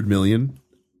 100 million,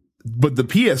 but the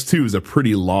PS2 is a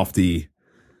pretty lofty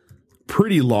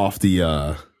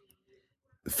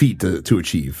feat to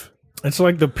achieve. It's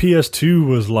like the PS2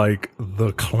 was like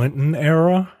the Clinton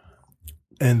era,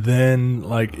 and then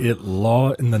like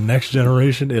in the next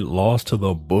generation it lost to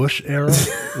the Bush era,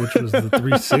 which was the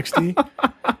 360,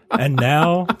 and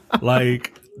now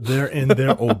like they're in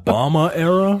their Obama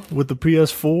era with the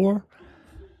PS4.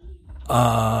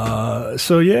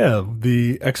 So yeah,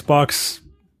 the Xbox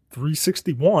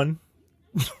 361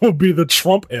 will be the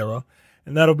Trump era,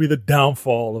 and that'll be the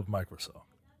downfall of Microsoft.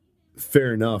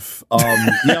 Fair enough.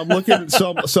 Yeah, I'm looking.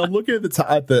 So I'm looking at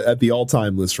the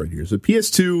all-time list right here. So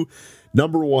PS2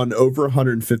 number 1, over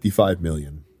 155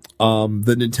 million.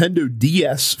 The Nintendo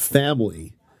DS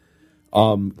family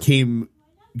got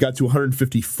to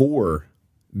 154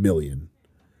 million.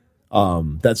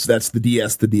 That's the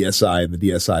DS, the DSi, and the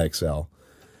DSi XL.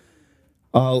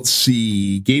 Let's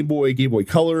see. Game Boy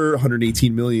Color,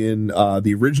 118 million.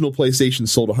 The original PlayStation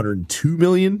sold 102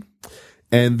 million,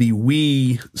 and the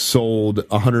Wii sold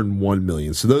 101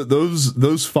 million. So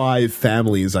those 5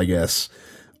 families, I guess,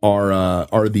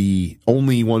 are the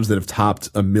only ones that have topped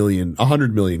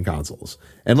 100 million consoles.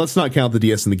 And let's not count the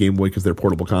DS and the Game Boy because they're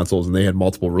portable consoles and they had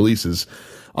multiple releases.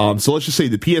 So let's just say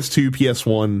the PS2,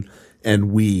 PS1,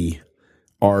 and Wii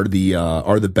are the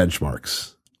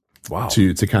benchmarks. Wow.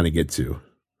 To kind of get to.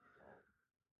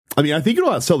 I mean, I think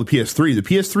it'll outsell the PS3. The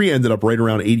PS3 ended up right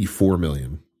around 84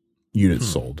 million units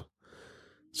sold.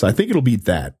 So I think it'll beat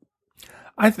that.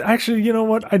 Actually, you know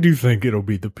what? I do think it'll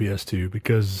beat the PS2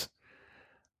 because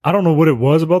I don't know what it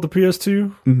was about the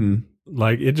PS2. Mm-hmm.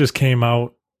 Like, it just came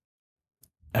out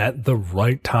at the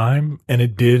right time and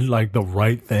it did like the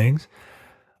right things.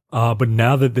 But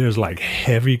now that there's like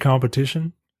heavy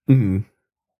competition,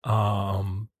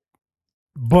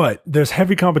 but there's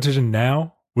heavy competition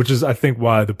now, which is I think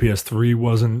why the PS3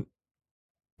 wasn't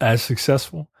as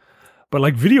successful. But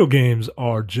like video games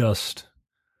are just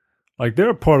like they're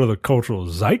a part of the cultural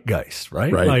zeitgeist,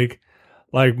 right?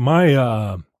 Like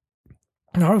my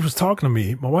my wife was talking to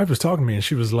me and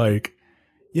she was like,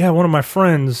 yeah, one of my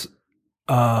friends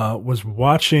was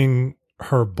watching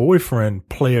her boyfriend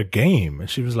play a game and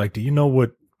she was like, do you know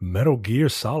what Metal Gear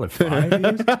Solid 5 is?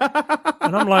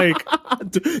 And I'm like, I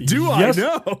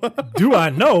know? Do I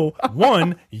know?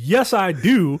 One, yes, I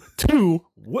do. Two,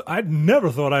 I never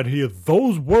thought I'd hear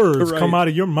those words come out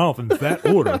of your mouth in that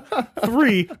order.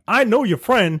 Three, I know your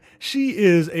friend. She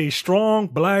is a strong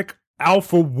black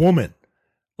alpha woman.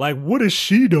 Like, what is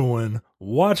she doing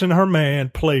watching her man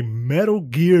play Metal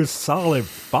Gear Solid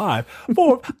 5?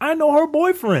 Four, I know her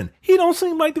boyfriend. He don't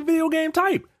seem like the video game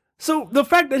type. So the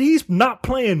fact that he's not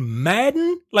playing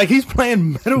Madden, like he's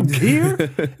playing Metal Gear,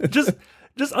 just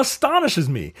astonishes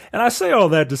me. And I say all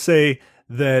that to say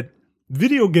that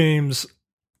video games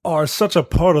are such a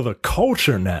part of the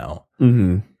culture now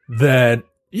that,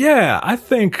 yeah, I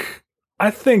think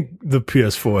the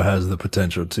PS4 has the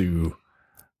potential to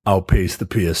outpace the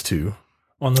PS2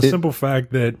 on the simple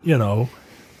fact that, you know,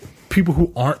 people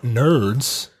who aren't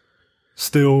nerds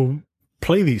still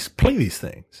play these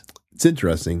things. It's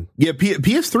interesting. Yeah,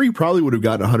 PS3 probably would have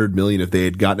gotten 100 million if they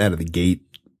had gotten out of the gate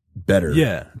better.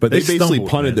 Yeah. But they basically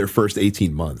punted their first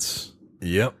 18 months.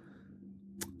 Yep.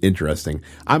 Interesting.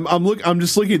 I'm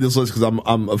just looking at this list because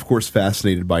I'm of course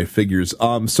fascinated by figures.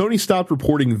 Sony stopped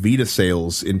reporting Vita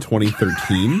sales in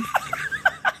 2013,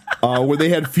 where they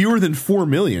had fewer than 4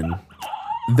 million.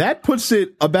 That puts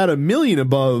it about 1 million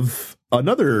above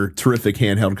another terrific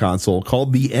handheld console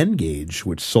called the N-Gage,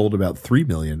 which sold about 3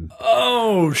 million.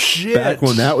 Oh shit! Back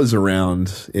when that was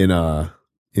around in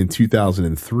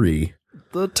 2003.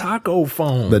 The taco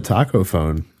phone. The taco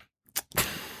phone.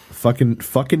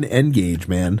 Fucking N-Gage,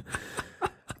 man.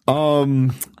 I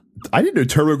didn't know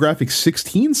TurboGrafx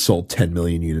 16 sold 10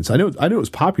 million units. I know it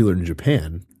was popular in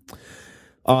Japan.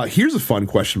 Here's a fun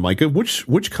question, Micah.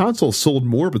 Which console sold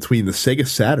more between the Sega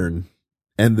Saturn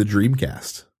and the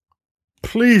Dreamcast?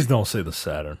 Please don't say the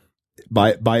Saturn.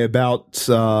 By about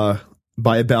what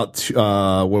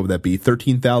would that be?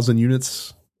 13,000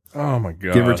 units? Oh my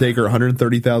god. Give or take, or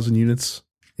 130,000 units?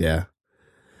 Yeah.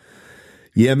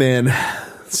 Yeah, man.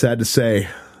 Sad to say.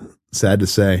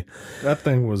 That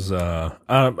thing was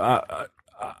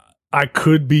I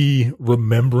could be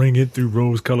remembering it through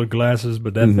rose-colored glasses,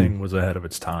 but that thing was ahead of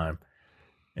its time.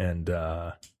 And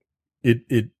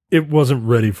it wasn't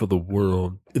ready for the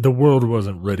world. The world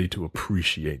wasn't ready to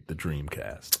appreciate the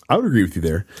Dreamcast. I would agree with you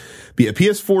there. But yeah,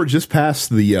 PS4 just passed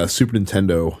the Super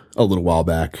Nintendo a little while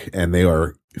back, and they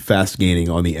are fast gaining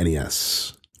on the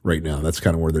NES right now. That's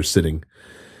kind of where they're sitting.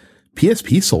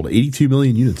 PSP sold 82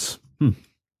 million units.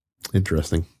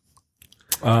 Interesting.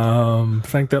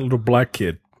 Thank that little black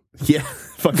kid. Yeah,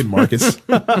 fucking Marcus.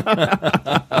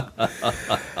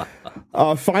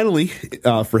 Finally,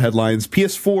 for headlines,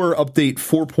 PS4 update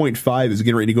 4.5 is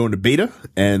getting ready to go into beta,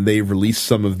 and they've released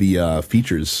some of the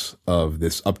features of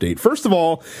this update. First of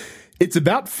all, it's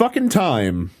about fucking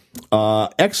time.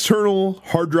 External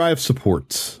hard drive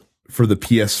support for the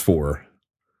PS4.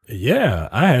 Yeah,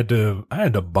 I had to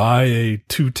buy a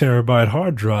 2 terabyte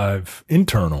hard drive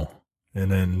internal and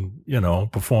then, you know,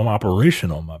 perform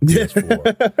operation on my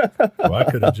PS4. So I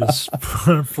could have just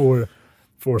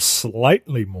for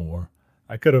slightly more,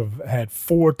 I could have had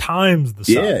 4 times the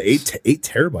size. Yeah, 8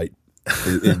 terabyte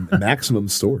in maximum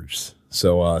storage.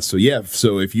 So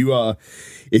if you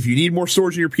need more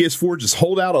storage in your PS4, just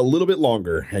hold out a little bit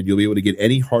longer and you'll be able to get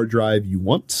any hard drive you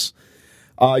want.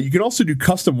 You can also do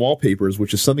custom wallpapers,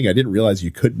 which is something I didn't realize you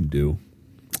couldn't do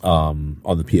on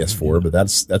the PS4, but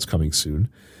that's coming soon.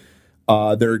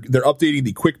 They're updating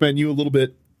the quick menu a little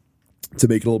bit to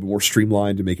make it a little bit more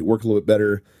streamlined, to make it work a little bit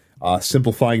better.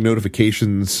 Simplifying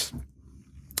notifications.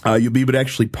 You'll be able to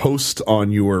actually post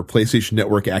on your PlayStation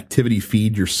Network activity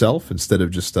feed yourself instead of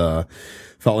just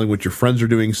following what your friends are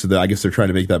doing. So that I guess they're trying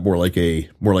to make that more like a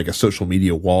social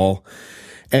media wall.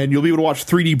 And you'll be able to watch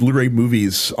 3D Blu-ray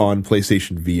movies on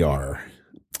PlayStation VR.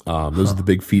 Those are the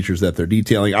big features that they're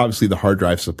detailing. Obviously, the hard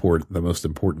drive support, the most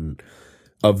important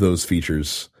of those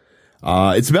features.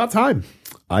 It's about time.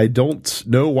 I don't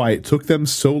know why it took them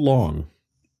so long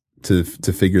to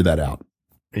figure that out.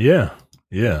 Yeah,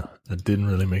 that didn't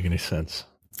really make any sense.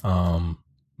 My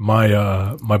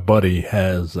buddy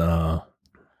has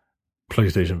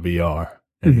PlayStation VR,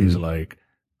 and he's like,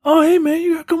 oh, hey, man,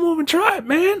 you got to come over and try it,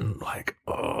 man. I'm like,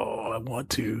 oh, I want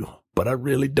to, but I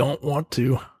really don't want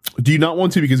to. Do you not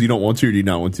want to because you don't want to, or do you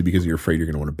not want to because you're afraid you're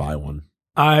going to want to buy one?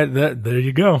 There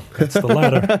you go. That's the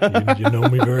latter. You know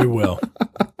me very well.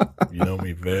 You know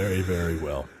me very, very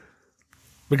well.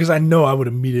 Because I know I would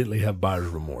immediately have buyer's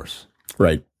remorse.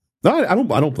 Right. No, I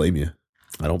don't blame you.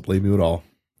 I don't blame you at all.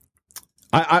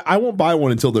 I won't buy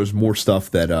one until there's more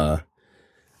stuff that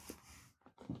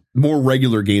more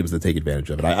regular games that take advantage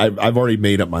of it. I've already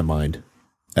made up my mind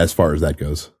as far as that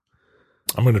goes.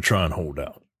 I'm going to try and hold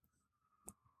out.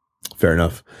 Fair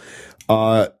enough.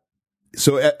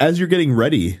 So as you're getting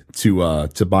ready to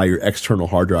buy your external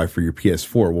hard drive for your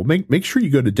PS4, well, make sure you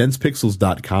go to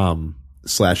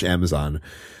densepixels.com/Amazon.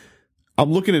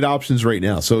 I'm looking at options right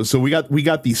now. So we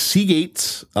got the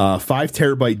Seagate 5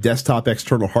 terabyte desktop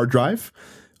external hard drive,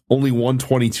 only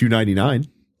 $122.99.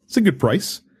 It's a good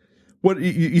price. What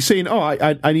you saying? Oh,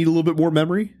 I need a little bit more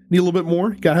memory. Need a little bit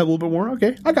more. Gotta have a little bit more.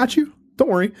 Okay, I got you. Don't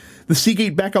worry. The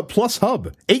Seagate Backup Plus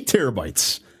Hub, 8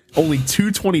 terabytes, only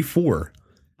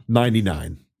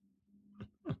 $224.99.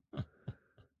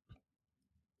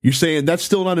 You're saying that's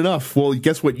still not enough. Well,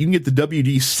 guess what? You can get the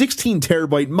WD 16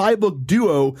 terabyte MyBook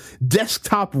Duo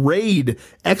desktop RAID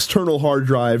external hard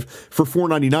drive for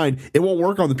 $499. It won't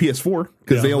work on the PS4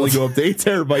 because they only go up to 8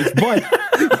 terabytes, but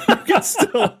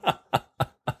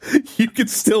you can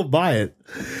still buy it.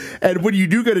 And when you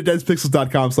do go to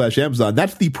densepixels.com/Amazon,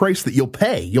 that's the price that you'll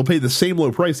pay. You'll pay the same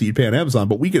low price that you'd pay on Amazon,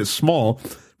 but we get a small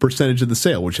percentage of the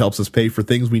sale, which helps us pay for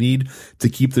things we need to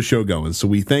keep the show going. So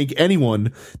we thank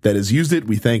anyone that has used it.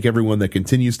 We thank everyone that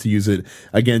continues to use it.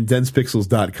 Again,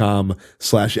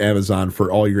 densepixels.com/Amazon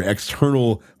for all your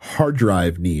external hard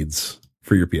drive needs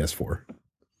for your PS4.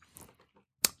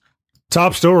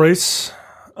 Top stories.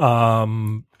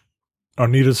 Arnita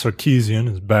Sarkeesian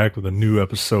is back with a new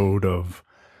episode of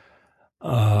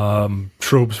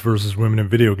Tropes versus Women in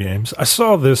Video Games. I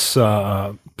saw this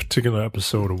particular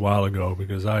episode a while ago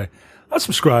because I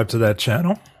subscribe to that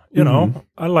channel. You know,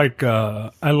 I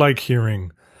like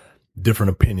hearing different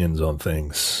opinions on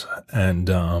things, and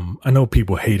I know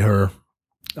people hate her.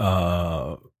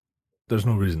 There's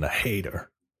no reason to hate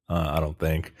her. I don't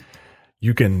think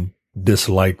you can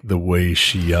dislike the way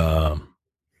she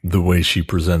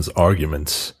presents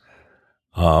arguments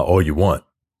all you want,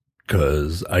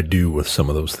 because I do with some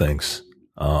of those things.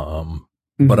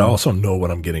 But I also know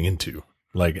what I'm getting into.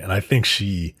 And I think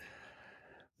you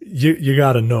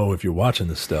got to know if you're watching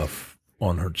this stuff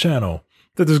on her channel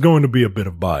that there's going to be a bit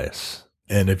of bias.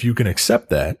 And if you can accept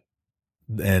that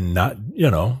and not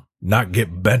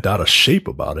get bent out of shape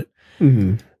about it,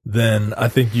 then I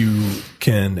think you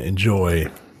can enjoy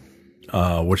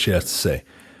what she has to say.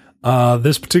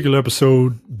 This particular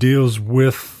episode deals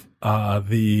with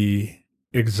the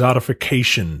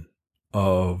exotification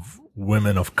of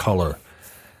women of color.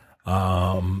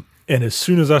 And as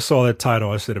soon as I saw that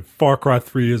title, I said, if Far Cry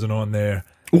 3 isn't on there.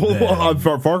 Well,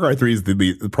 Far Cry 3 is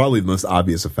probably the most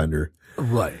obvious offender.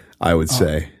 Right. I would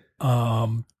say.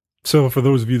 So for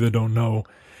those of you that don't know,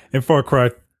 in Far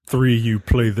Cry 3, you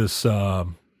play this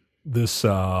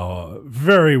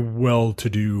very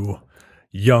well-to-do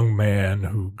young man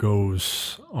who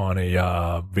goes on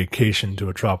a vacation to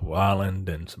a tropical island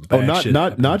and some bad shit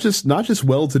happens. not just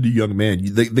well-to-do young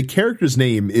man. The character's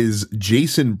name is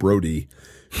Jason Brody,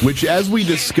 which, as we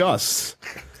discussed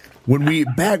way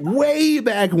back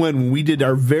when we did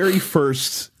our very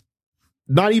first,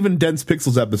 not even Dense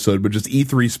Pixels episode, but just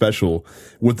E3 special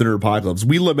with the Nerdpocalypse,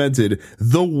 we lamented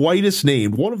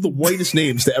one of the whitest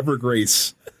names to ever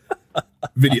grace a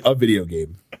video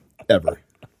game ever.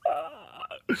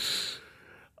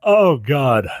 Oh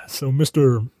God! So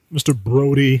Mr.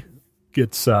 Brody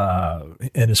gets and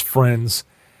his friends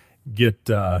get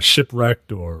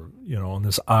shipwrecked, or on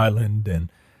this island, and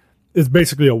it's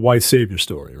basically a white savior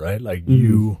story, right? Like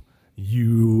you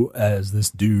as this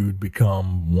dude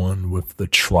become one with the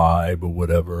tribe or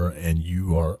whatever, and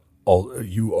you are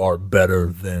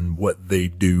better than what they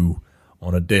do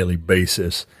on a daily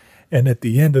basis. And at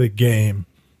the end of the game,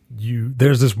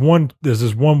 there's this one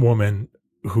woman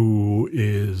who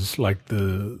is like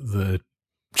the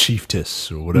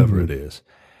chiefess or whatever it is.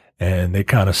 And they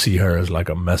kind of see her as like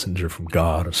a messenger from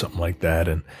God or something like that.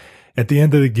 And at the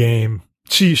end of the game,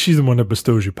 she's the one that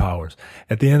bestows you powers.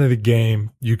 At the end of the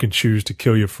game, you can choose to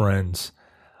kill your friends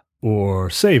or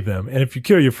save them. And if you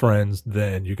kill your friends,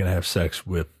 then you can have sex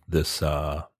with this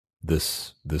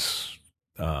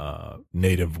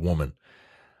native woman.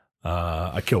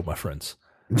 I killed my friends.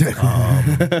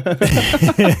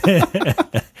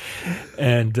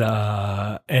 And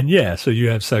yeah, so you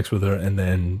have sex with her, and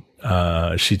then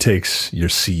she takes your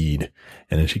seed,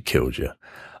 and then she kills you.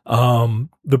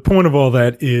 The point of all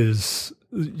that is,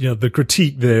 the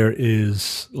critique there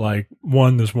is like,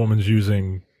 one, this woman's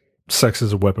using sex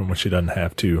as a weapon when she doesn't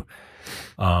have to.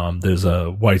 There's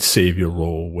a white savior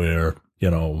role where,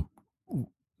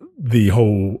 the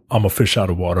whole I'm a fish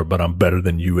out of water, but I'm better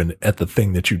than you and at the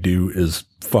thing that you do is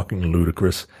fucking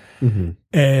ludicrous. Mm-hmm.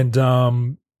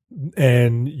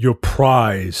 And your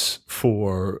prize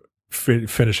for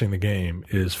finishing the game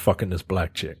is fucking this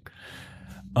black chick.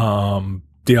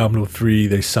 Diablo 3,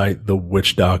 they cite the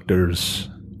witch doctors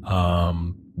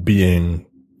being,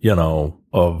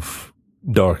 of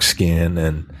dark skin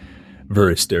and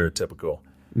very stereotypical.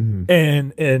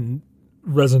 Mm-hmm. And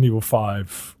Resident Evil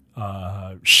 5,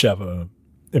 Sheva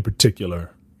in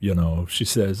particular, she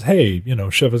says, hey,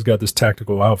 Sheva's got this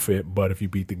tactical outfit, but if you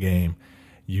beat the game,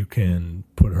 you can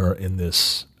put her in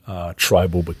this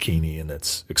tribal bikini and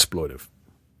it's exploitive.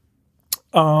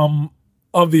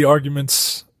 Of the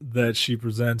arguments that she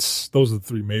presents, those are the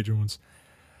three major ones.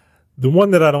 The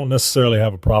one that I don't necessarily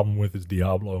have a problem with is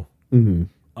Diablo.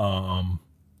 Mm-hmm.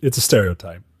 It's a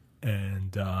stereotype,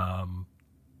 and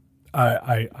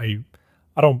I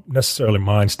don't necessarily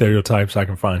mind stereotypes. I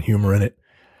can find humor in it,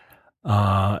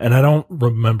 and I don't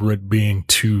remember it being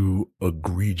too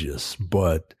egregious.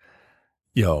 But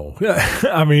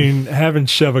I mean, having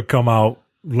Sheva come out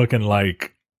looking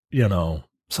like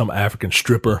some African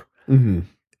stripper. Mm-hmm.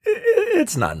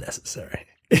 It's not necessary.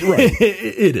 Right.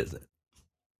 It isn't.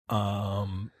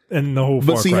 And the whole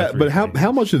but see, but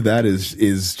how much of that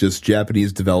is just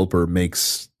Japanese developer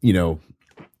makes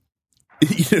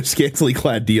scantily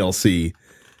clad DLC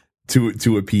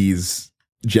to appease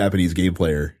Japanese game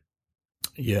player.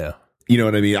 Yeah. You know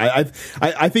what I mean? I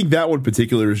think that one in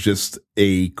particular is just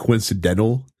a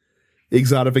coincidental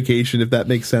exotification, if that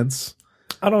makes sense.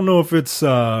 I don't know if it's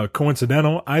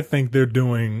coincidental. I think they're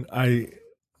doing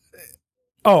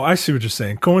I see what you're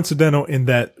saying. Coincidental in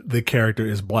that the character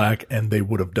is black and they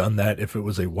would have done that if it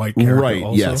was a white character. Right.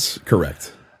 Also. Yes.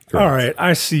 Correct. All right.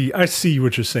 I see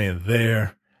what you're saying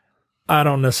there. I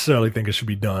don't necessarily think it should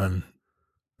be done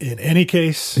in any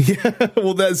case. Yeah.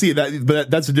 Well, that's a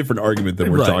different argument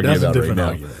than we're talking about right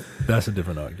now. That's a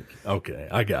different argument. Okay.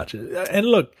 I got you. And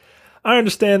look, I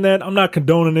understand that. I'm not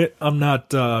condoning it. I'm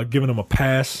not giving them a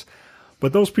pass.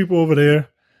 But those people over there,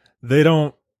 they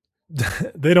don't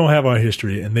have our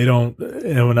history, and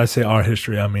and when I say our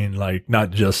history, I mean like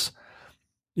not just,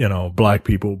 black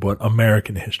people, but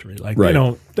American history. Like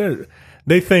right.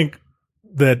 They think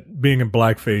that being in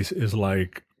blackface is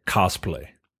like cosplay.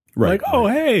 Right. Like, oh,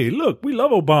 hey, look, we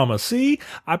love Obama. See,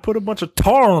 I put a bunch of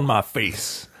tar on my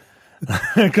face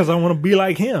because I want to be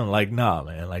like him. Like, nah,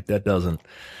 man, like that doesn't,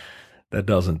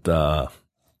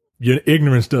 your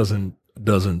ignorance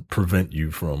doesn't prevent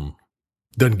you from,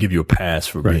 doesn't give you a pass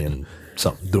for right. being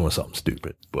doing something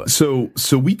stupid. But so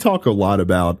we talk a lot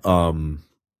about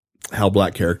how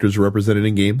black characters are represented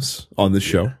in games on this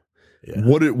show. Yeah.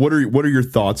 What are your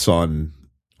thoughts on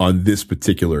this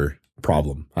particular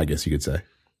problem, I guess you could say,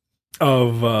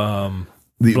 of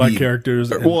black characters?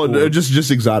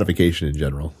 Just exotification in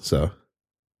general. So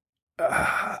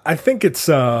I think it's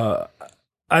a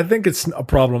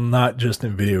problem not just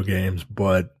in video games,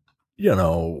 but in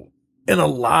a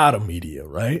lot of media,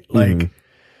 right?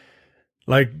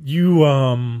 Like you,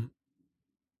 and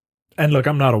look,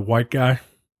 I'm not a white guy,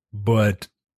 but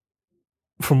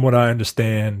from what I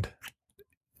understand,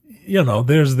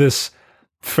 there's this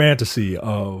fantasy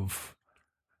of,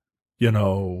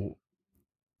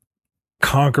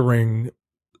 conquering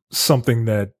something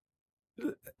that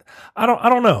I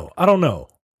don't know.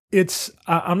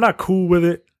 I'm not cool with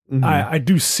it. Mm-hmm. I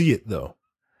do see it though.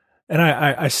 And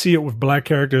I see it with black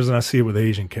characters and I see it with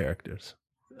Asian characters,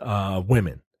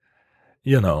 women.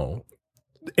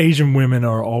 Asian women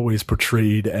are always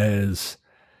portrayed as,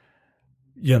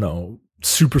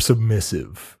 super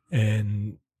submissive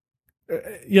and,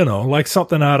 like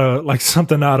something out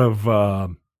of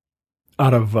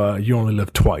You Only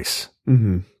Live Twice.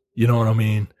 Mm-hmm. You know what I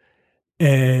mean?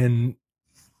 And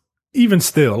even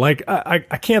still, like I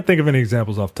can't think of any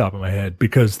examples off the top of my head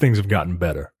because things have gotten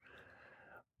better.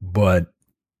 But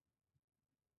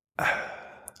I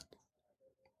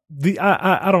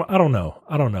don't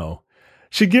know.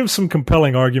 She gives some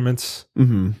compelling arguments,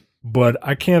 mm-hmm. but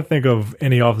I can't think of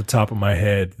any off the top of my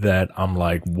head that I'm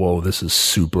like, whoa, this is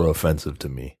super offensive to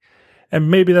me. And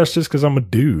maybe that's just because I'm a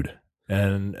dude.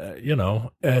 And,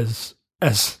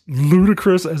 as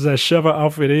ludicrous as that Sheva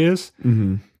outfit is,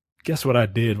 mm-hmm. guess what I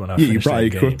did when I finished you probably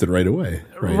that equipped game? it right away.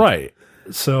 Right.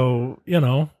 So,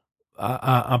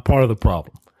 I'm part of the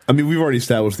problem. I mean, we've already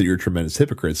established that you're a tremendous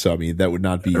hypocrite, so I mean, that would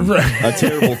not be a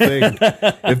terrible thing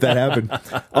if that happened.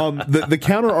 The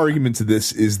counter argument to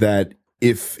this is that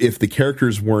if the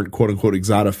characters weren't quote unquote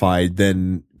exotified,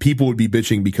 then people would be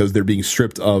bitching because they're being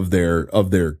stripped of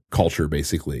their culture,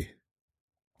 basically.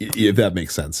 If that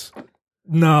makes sense.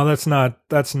 No, that's not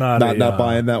Not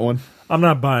buying that one. I'm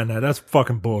not buying that. That's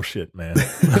fucking bullshit, man.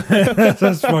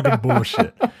 That's fucking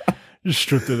bullshit. You're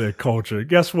stripped of their culture.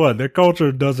 Guess what? Their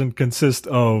culture doesn't consist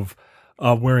of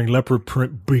wearing leopard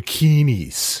print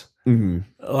bikinis. Mm-hmm.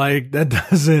 Like that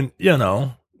doesn't,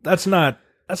 that's not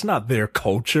their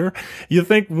culture. You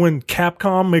think when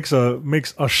Capcom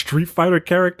makes a Street Fighter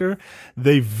character,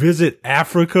 they visit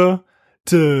Africa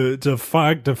to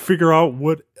figure out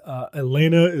what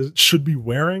Elena should be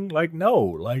wearing? Like, no,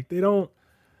 like they don't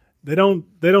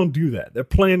do that. They're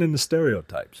playing in the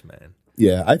stereotypes, man.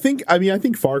 Yeah, I think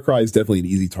Far Cry is definitely an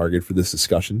easy target for this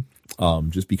discussion.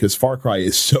 Just because Far Cry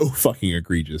is so fucking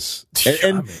egregious.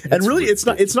 And really it's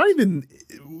not even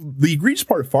the egregious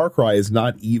part of Far Cry is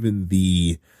not even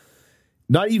the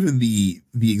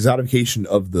exotification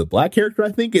of the black character.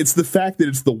 I think it's the fact that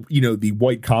it's the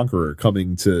white conqueror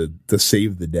coming to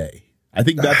save the day. I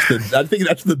think that's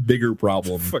the bigger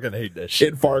problem. I fucking hate that shit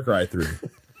in Far Cry 3.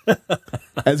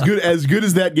 As good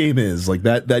as that game is, like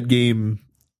that game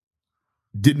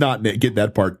did not get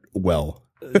that part well.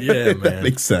 Yeah, man. That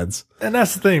makes sense. And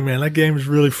that's the thing, man. That game is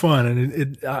really fun,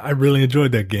 and I really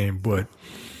enjoyed that game. But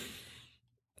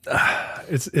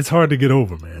it's hard to get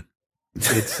over, man.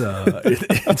 It's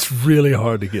really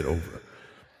hard to get over.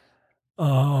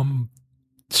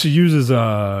 She uses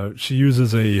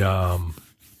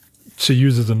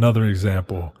another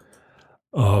example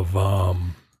of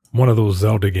one of those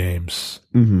Zelda games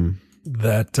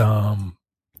that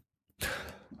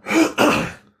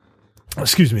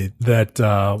excuse me, that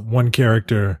one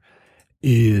character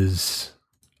is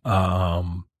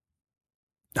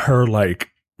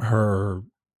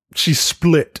she's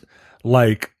split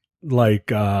like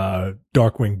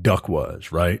Darkwing Duck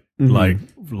was, right?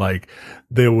 Like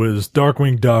there was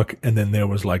Darkwing Duck, and then there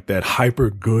was like that hyper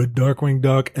good Darkwing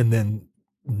Duck, and then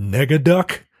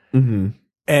Negaduck.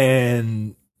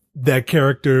 And that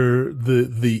character,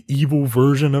 the evil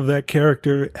version of that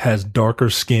character has darker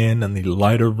skin, and the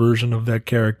lighter version of that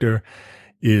character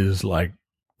is like,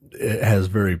 it has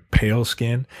very pale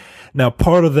skin. Now,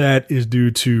 part of that is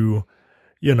due to,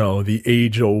 the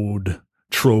age old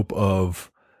trope of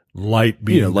light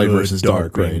being light good, versus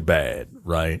dark being right? bad,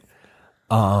 right?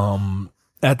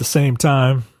 At the same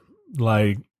time,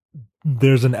 like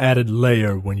there's an added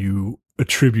layer when you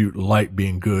attribute light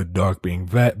being good, dark being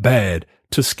bad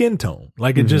to skin tone.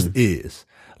 Like it just is.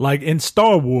 Like in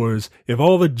Star Wars, if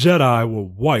all the Jedi were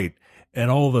white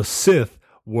and all the Sith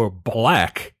were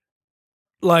black,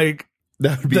 like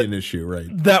that would be an issue, right?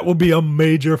 That would be a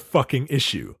major fucking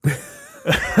issue.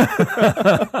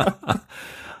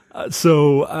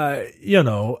 So,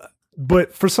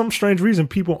 but for some strange reason,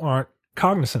 people aren't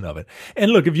cognizant of it.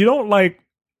 And look, if you don't like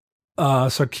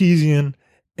Sarkeesian,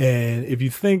 and if you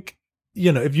think,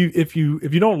 if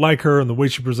you don't like her and the way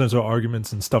she presents her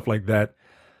arguments and stuff like that,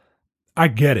 I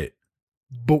get it.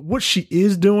 But what she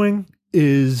is doing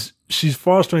is she's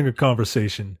fostering a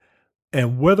conversation,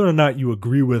 and whether or not you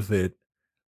agree with it,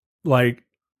 like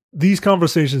these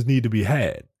conversations need to be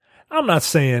had. I'm not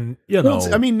saying,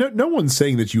 Well, I mean, no one's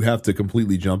saying that you have to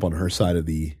completely jump on her side of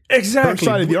the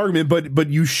argument, but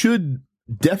you should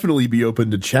definitely be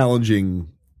open to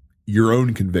challenging your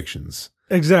own convictions.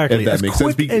 Exactly. If that makes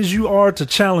sense. As you are to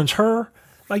challenge her,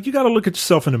 like you got to look at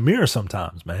yourself in the mirror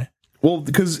sometimes, man. Well,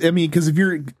 because if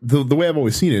you're the way I've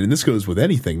always seen it, and this goes with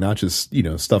anything, not just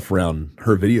stuff around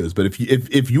her videos, but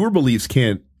if your beliefs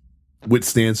can't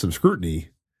withstand some scrutiny,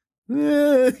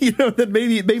 then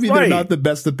maybe they're not the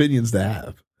best opinions to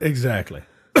have. Exactly.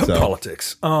 So,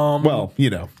 politics. Well,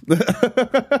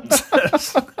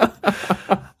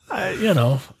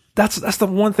 that's the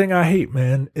one thing I hate,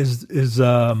 man, is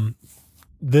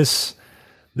this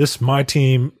my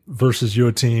team versus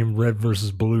your team, red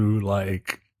versus blue,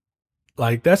 like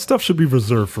that stuff should be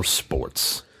reserved for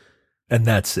sports, and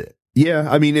that's it. Yeah,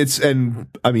 I mean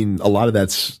a lot of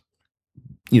that's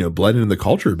bled into the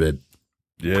culture a bit.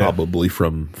 Yeah. Probably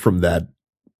from that,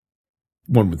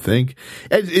 one would think.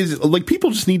 Is like people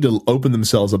just need to open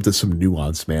themselves up to some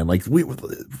nuance, man. Like we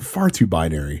far too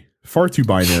binary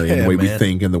in the way we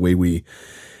think and the way we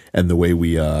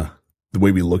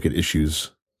look at issues.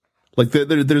 Like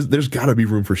there's got to be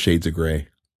room for shades of gray.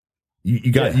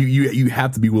 You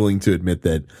have to be willing to admit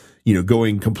that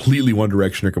going completely one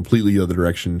direction or completely the other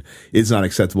direction is not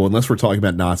acceptable, unless we're talking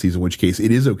about Nazis, in which case it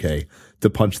is okay to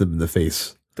punch them in the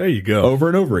face. There you go. Over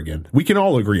and over again. We can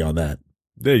all agree on that.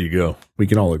 There you go. We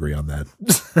can all agree on that.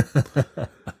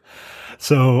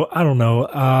 So I don't know.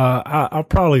 I'll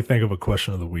probably think of a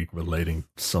question of the week relating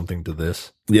something to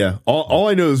this. Yeah. All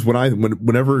I know is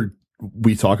whenever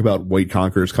we talk about white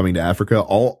conquerors coming to Africa,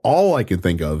 all I can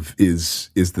think of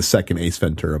is the second Ace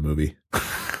Ventura movie.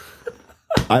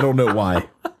 I don't know why.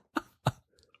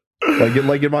 Like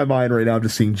in my mind right now, I'm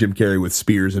just seeing Jim Carrey with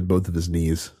spears in both of his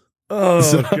knees. Oh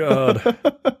God.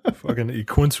 Fucking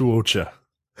Iquinsuocha.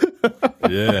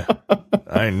 Yeah.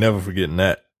 I ain't never forgetting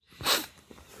that.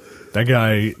 That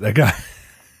guy,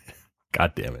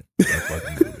 God damn it. That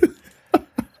fucking movie.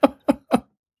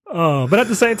 But at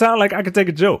the same time, like, I could take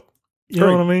a joke. You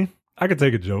know what I mean? I could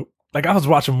take a joke. Like, I was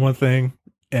watching one thing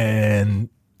and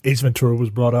Ace Ventura was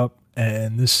brought up,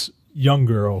 and this young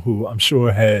girl who I'm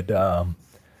sure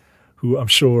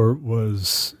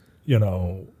was, you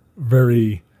know,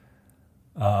 very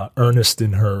earnest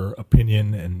in her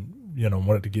opinion and, you know,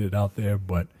 wanted to get it out there,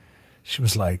 but she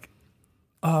was like,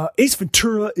 Ace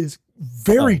Ventura is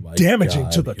very damaging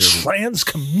to the trans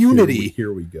community.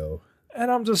 Here we go.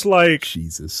 And I'm just like,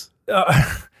 Jesus.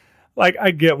 Like, I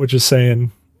get what you're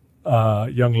saying,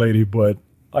 young lady, but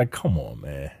like, come on,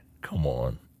 man. Come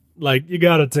on. Like, you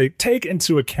got to take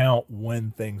into account when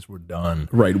things were done.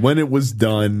 Right. When it was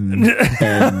done.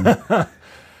 And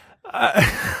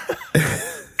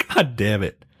God damn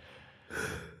it.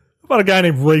 How about a guy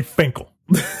named Ray Finkel?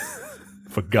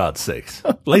 For God's sakes.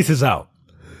 Laces out.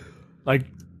 Like,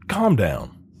 calm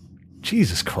down.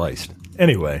 Jesus Christ.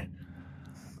 Anyway,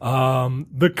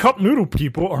 the cup noodle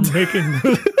people are making...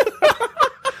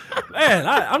 Man,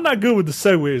 I'm not good with the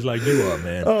segues like you are,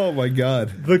 man. Oh, my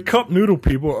God. The cup noodle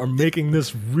people are making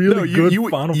this really good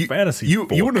Final Fantasy. You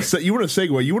want to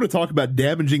segue. You want to talk about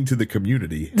damaging to the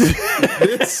community.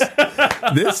 this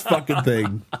fucking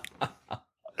thing.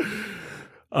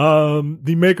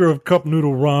 The maker of Cup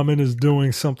Noodle Ramen is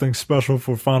doing something special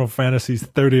for Final Fantasy's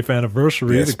 30th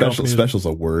anniversary. Yeah, special's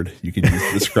a word you can use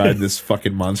to describe this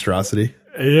fucking monstrosity.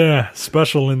 Yeah,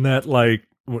 special in that, like,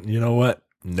 you know what?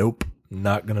 Nope,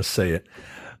 not gonna say it.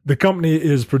 The company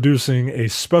is producing a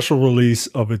special release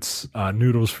of its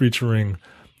noodles featuring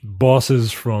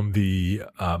bosses from the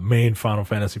main Final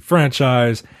Fantasy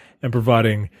franchise and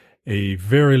providing a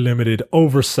very limited,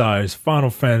 oversized Final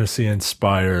Fantasy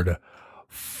inspired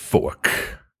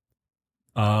fork.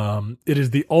 It is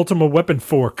the Ultima Weapon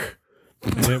fork,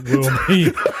 and it will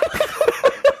be.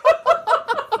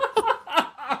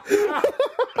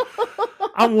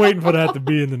 I'm waiting for that to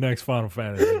be in the next Final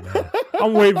Fantasy, man.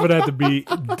 I'm waiting for that to be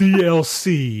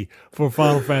DLC for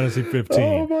Final Fantasy 15.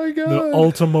 Oh my God. The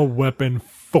Ultima Weapon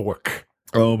fork.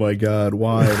 Oh my God.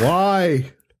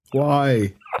 Why?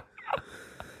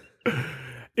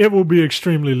 It will be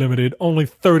extremely limited. Only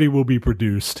 30 will be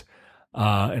produced.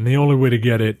 And the only way to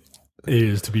get it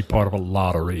is to be part of a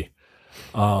lottery.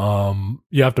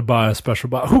 You have to buy a special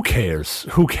box. Who cares?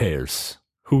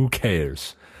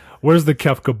 Where's the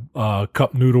Kefka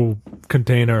cup noodle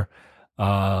container?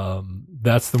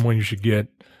 That's the one you should get.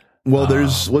 Well,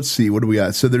 let's see, what do we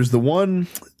got? So there's the one,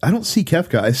 I don't see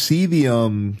Kefka. I see the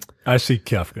I see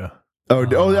Kefka.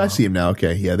 Oh, I see him now.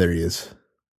 Okay, yeah, there he is.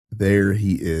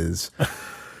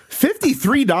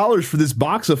 $53 for this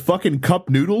box of fucking cup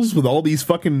noodles with all these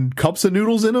fucking cups of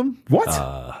noodles in them? What?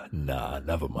 Nah,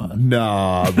 never mind.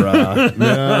 Nah, bruh.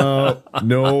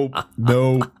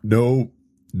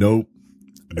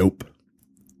 Nope.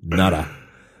 Nada.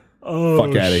 Oh,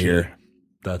 fuck out of here.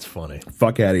 That's funny.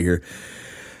 Fuck out of here.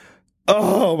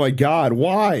 Oh my God.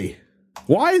 Why?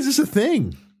 Why is this a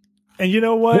thing? And you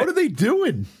know what? What are they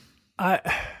doing?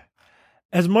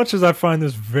 As much as I find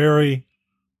this very,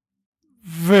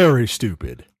 very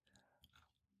stupid,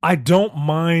 I don't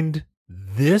mind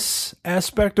this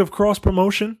aspect of cross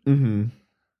promotion. Mm-hmm.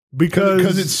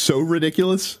 Because it's so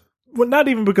ridiculous. Well, not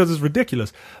even because it's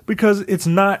ridiculous, because it's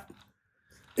not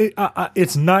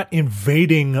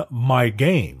invading my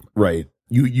game. Right.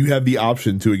 You have the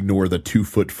option to ignore the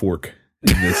 2-foot fork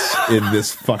in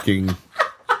this fucking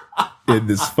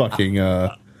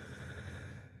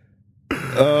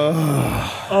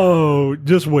Oh,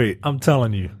 just wait. I'm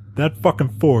telling you. That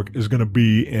fucking fork is going to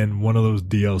be in one of those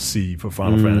DLC for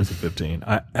Final Fantasy 15.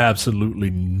 I absolutely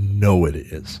know it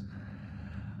is.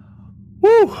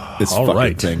 Woo! This all fucking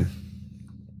right. thing.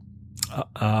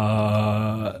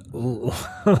 I'm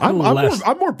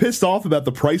I'm more pissed off about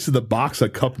the price of the box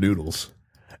of cup noodles.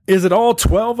 Is it all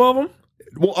 12 of them?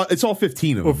 Well, it's all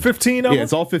 15 of them. Or 15 of them? Yeah,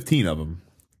 it's all 15 of them.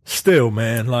 Still,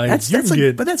 man, like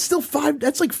but that's still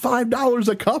that's like $5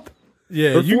 a cup.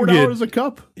 Yeah, or $4 a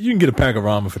cup. You can get a pack of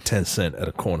ramen for 10 cents at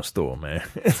a corner store, man.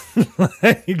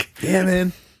 Yeah,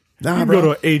 man. Nah, you can bro.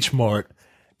 go to H Mart,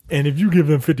 and if you give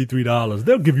them $53,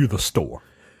 they'll give you the store.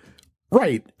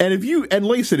 Right. And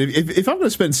listen, if I'm going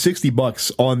to spend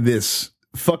 $60 on this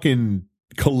fucking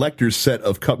collector's set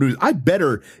of cup noodles, I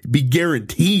better be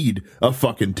guaranteed a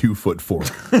fucking 2-foot fork.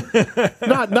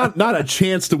 not a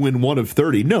chance to win one of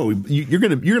 30. No, you're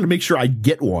going to make sure I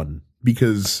get one,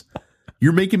 because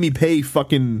you're making me pay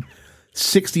fucking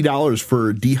 $60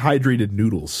 for dehydrated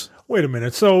noodles. Wait a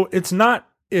minute. So it's not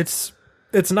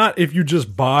if you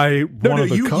just buy one of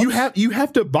the cups? You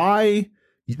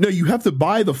have to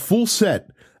buy the full set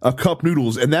of cup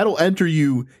noodles, and that'll enter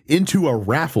you into a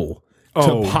raffle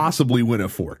to possibly win a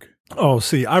fork. Oh,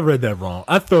 see, I read that wrong.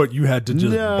 I thought you had to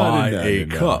just buy a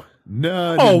cup.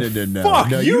 No.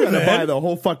 Fuck You gotta man. buy the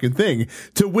whole fucking thing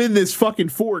to win this fucking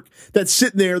fork that's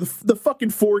sitting there. The fucking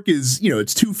fork is,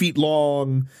 it's 2 feet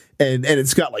long, and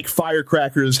it's got like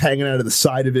firecrackers hanging out of the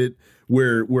side of it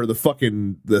where the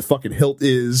fucking hilt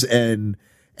is, and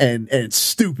it's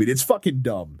stupid. It's fucking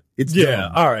dumb. It's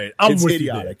dumb. All right. I'm It's with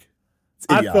idiotic.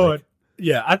 you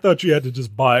there. I thought you had to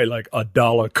just buy like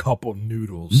 $1 cup of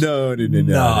noodles. No,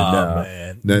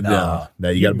 man. No.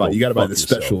 You gotta buy the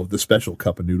yourself. special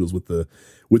cup of noodles with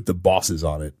the bosses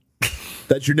on it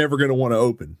that you're never gonna want to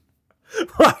open,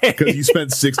 Right. because you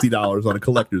spent $60 on a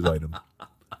collector's item.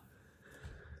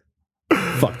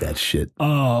 Fuck that shit.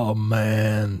 Oh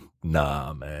man.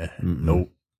 Nah, man. Mm-mm.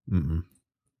 Nope. Mm-mm.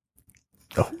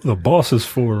 The boss is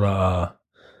for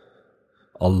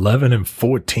 11 and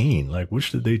 14. Like,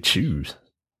 which did they choose?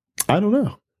 I don't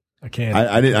know. I can't.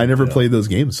 I never played those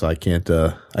games, so I can't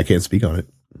speak on it.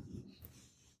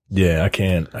 Yeah, I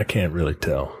can't really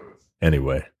tell.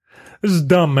 Anyway, this is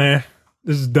dumb, man.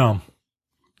 This is dumb.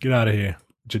 Get out of here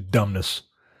with your dumbness.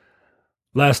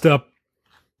 Last up,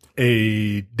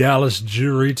 a Dallas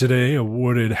jury today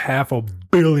awarded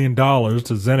 $500 million to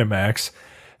ZeniMax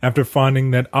after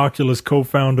finding that Oculus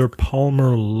co-founder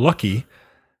Palmer Luckey,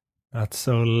 not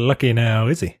so lucky now,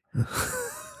 is he?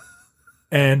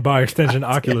 And by extension,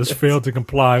 Oculus failed to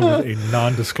comply with a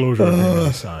non-disclosure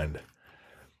agreement signed.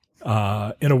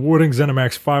 In awarding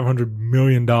ZeniMax $500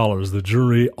 million, the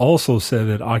jury also said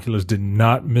that Oculus did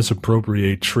not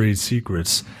misappropriate trade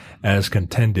secrets as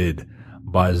contended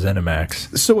by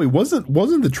ZeniMax. So wait, wasn't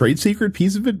the trade secret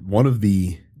piece of it one of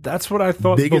the That's what I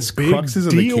thought biggest the big cruxes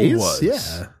of the deal case? was.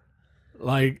 Yeah.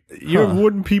 Like, you're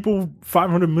awarding people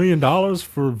 $500 million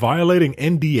for violating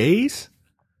NDAs?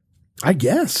 I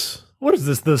guess. What is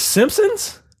this, The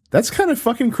Simpsons? That's kind of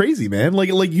fucking crazy, man. Like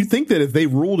you think that if they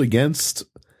ruled against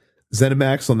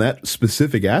ZeniMax on that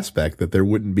specific aspect, that there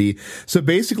wouldn't be. So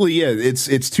basically, yeah, it's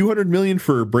 $200 million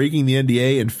for breaking the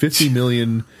NDA and $50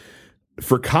 million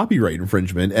for copyright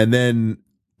infringement, and then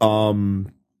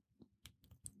Palmer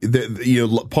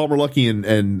Luckey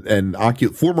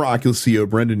and former Oculus CEO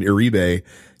Brendan Iribe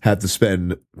had to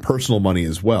spend personal money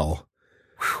as well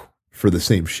for the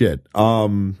same shit.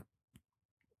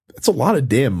 It's a lot of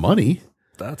damn money.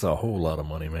 That's a whole lot of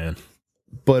money, man.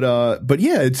 But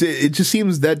yeah, it just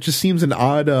seems an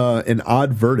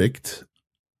odd verdict,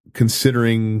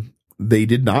 considering they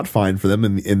did not find for them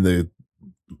in the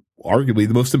arguably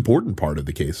the most important part of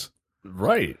the case.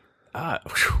 Right.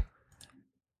 What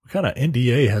kind of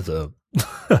NDA has a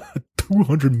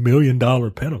 $200 million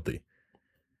penalty?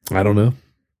 I don't know.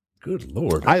 Good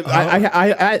Lord.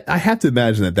 I have to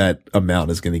imagine that amount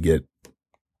is going to get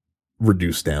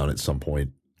reduced down at some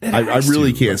point. I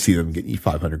really can't see them getting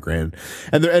 $500,000,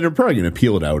 and they're probably going to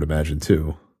appeal it, I would imagine,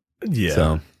 too. Yeah,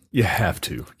 so you have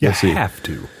to. We'll see. Have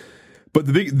to. But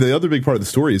the other big part of the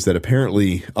story is that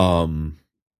apparently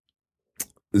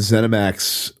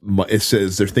ZeniMax, it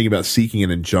says they're thinking about seeking an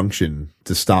injunction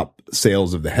to stop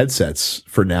sales of the headsets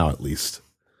for now, at least.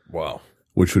 Wow,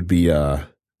 which would be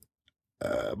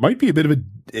might be a bit of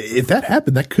if that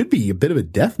happened, that could be a bit of a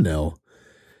death knell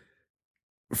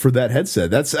for that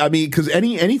headset. That's, I mean, because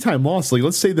any time lost, like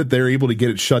let's say that they're able to get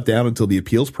it shut down until the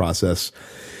appeals process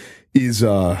is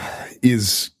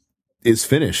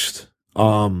finished.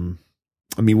 I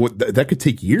mean, what that could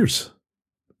take years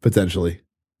potentially.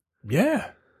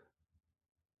 Yeah.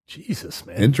 Jesus,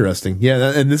 man. Interesting.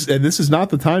 Yeah, and this is not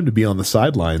the time to be on the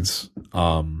sidelines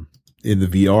in the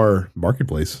VR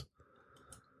marketplace.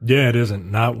 Yeah, it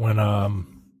isn't. Not when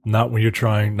you're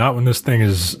trying, not when this thing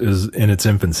is in its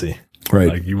infancy. Right.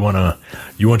 Like you want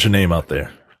your name out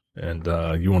there, and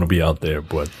you want to be out there,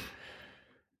 but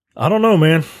I don't know,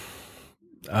 man.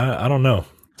 I don't know.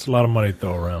 It's a lot of money to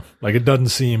throw around. Like it doesn't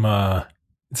seem. It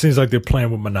seems like they're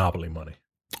playing with monopoly money.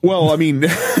 Well, I mean,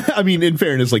 in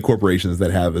fairness, like corporations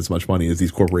that have as much money as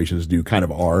these corporations do, kind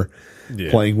of are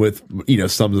playing with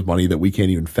sums of money that we can't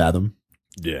even fathom.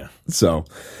 Yeah. So,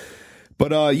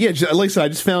 But yeah, like I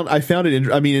said, I found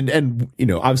it. I mean, and you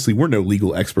know, obviously we're no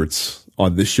legal experts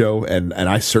on this show, and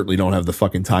I certainly don't have the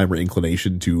fucking time or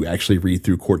inclination to actually read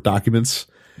through court documents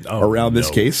around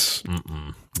this case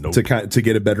Nope. to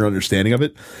get a better understanding of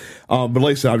it. But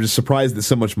like I said, I'm just surprised that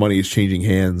so much money is changing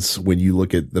hands when you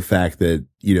look at the fact that,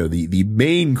 you know, the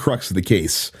main crux of the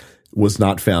case was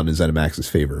not found in ZeniMax's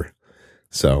favor.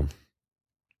 So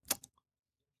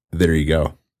there you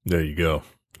go. There you go.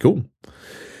 Cool.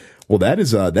 Well, that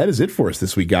is it for us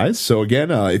this week, guys. So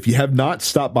again, if you have not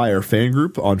stopped by our fan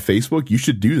group on Facebook, you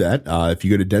should do that. If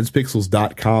you go to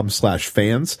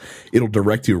densepixels.com/fans, it'll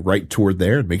direct you right toward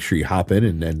there, and make sure you hop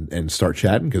in and start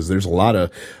chatting, because there's a lot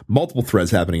of multiple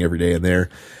threads happening every day in there.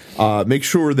 Make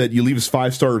sure that you leave us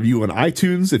 5-star review on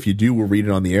iTunes. If you do, we'll read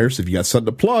it on the air. So if you got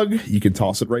something to plug, you can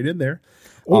toss it right in there.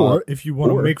 Or if you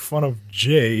want to make fun of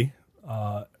Jay,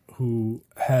 who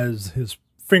has his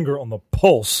finger on the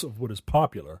pulse of what is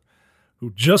popular,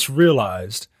 who just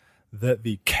realized that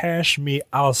the Cash Me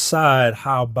Outside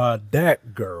How About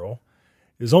That girl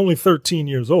is only 13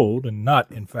 years old and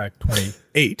not, in fact,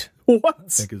 28. What? I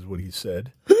think is what he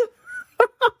said.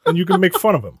 And you can make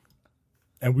fun of him,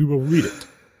 and we will read it.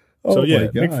 So yeah,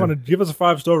 make fun of, give us a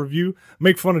 5-star review,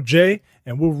 make fun of Jay,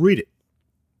 and we'll read it.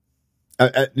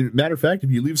 Matter of fact, if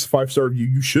you leave us a 5-star review,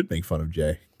 you should make fun of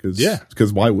Jay.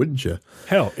 Because why wouldn't you?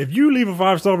 Hell, if you leave a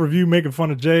 5-star review making fun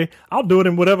of Jay, I'll do it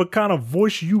in whatever kind of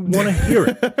voice you want to hear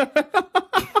it.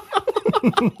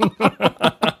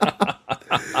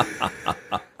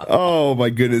 Oh my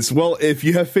goodness. Well, if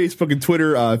you have Facebook and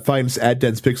Twitter, find us at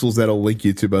Dense Pixels. That'll link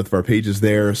you to both of our pages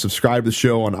there. Subscribe to the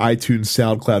show on iTunes,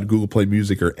 SoundCloud, Google Play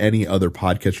Music, or any other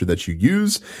podcatcher that you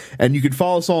use. And you can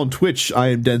follow us all on Twitch. I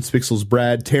am Dense Pixels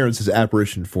Brad. Terrence is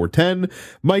Apparition410.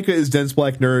 Micah is Dense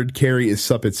Black Nerd. Carrie is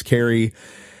Suppets Carrie.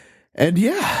 And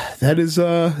yeah, that is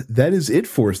it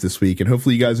for us this week. And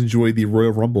hopefully you guys enjoyed the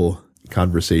Royal Rumble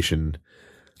conversation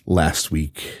last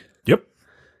week. Yep.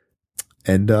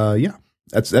 And yeah.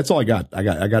 That's all I got. I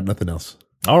got nothing else.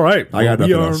 All right. I got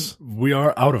nothing else. We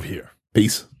are out of here.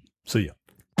 Peace. See ya.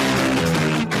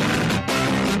 I'm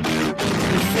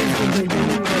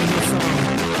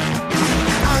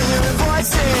hearing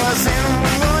voices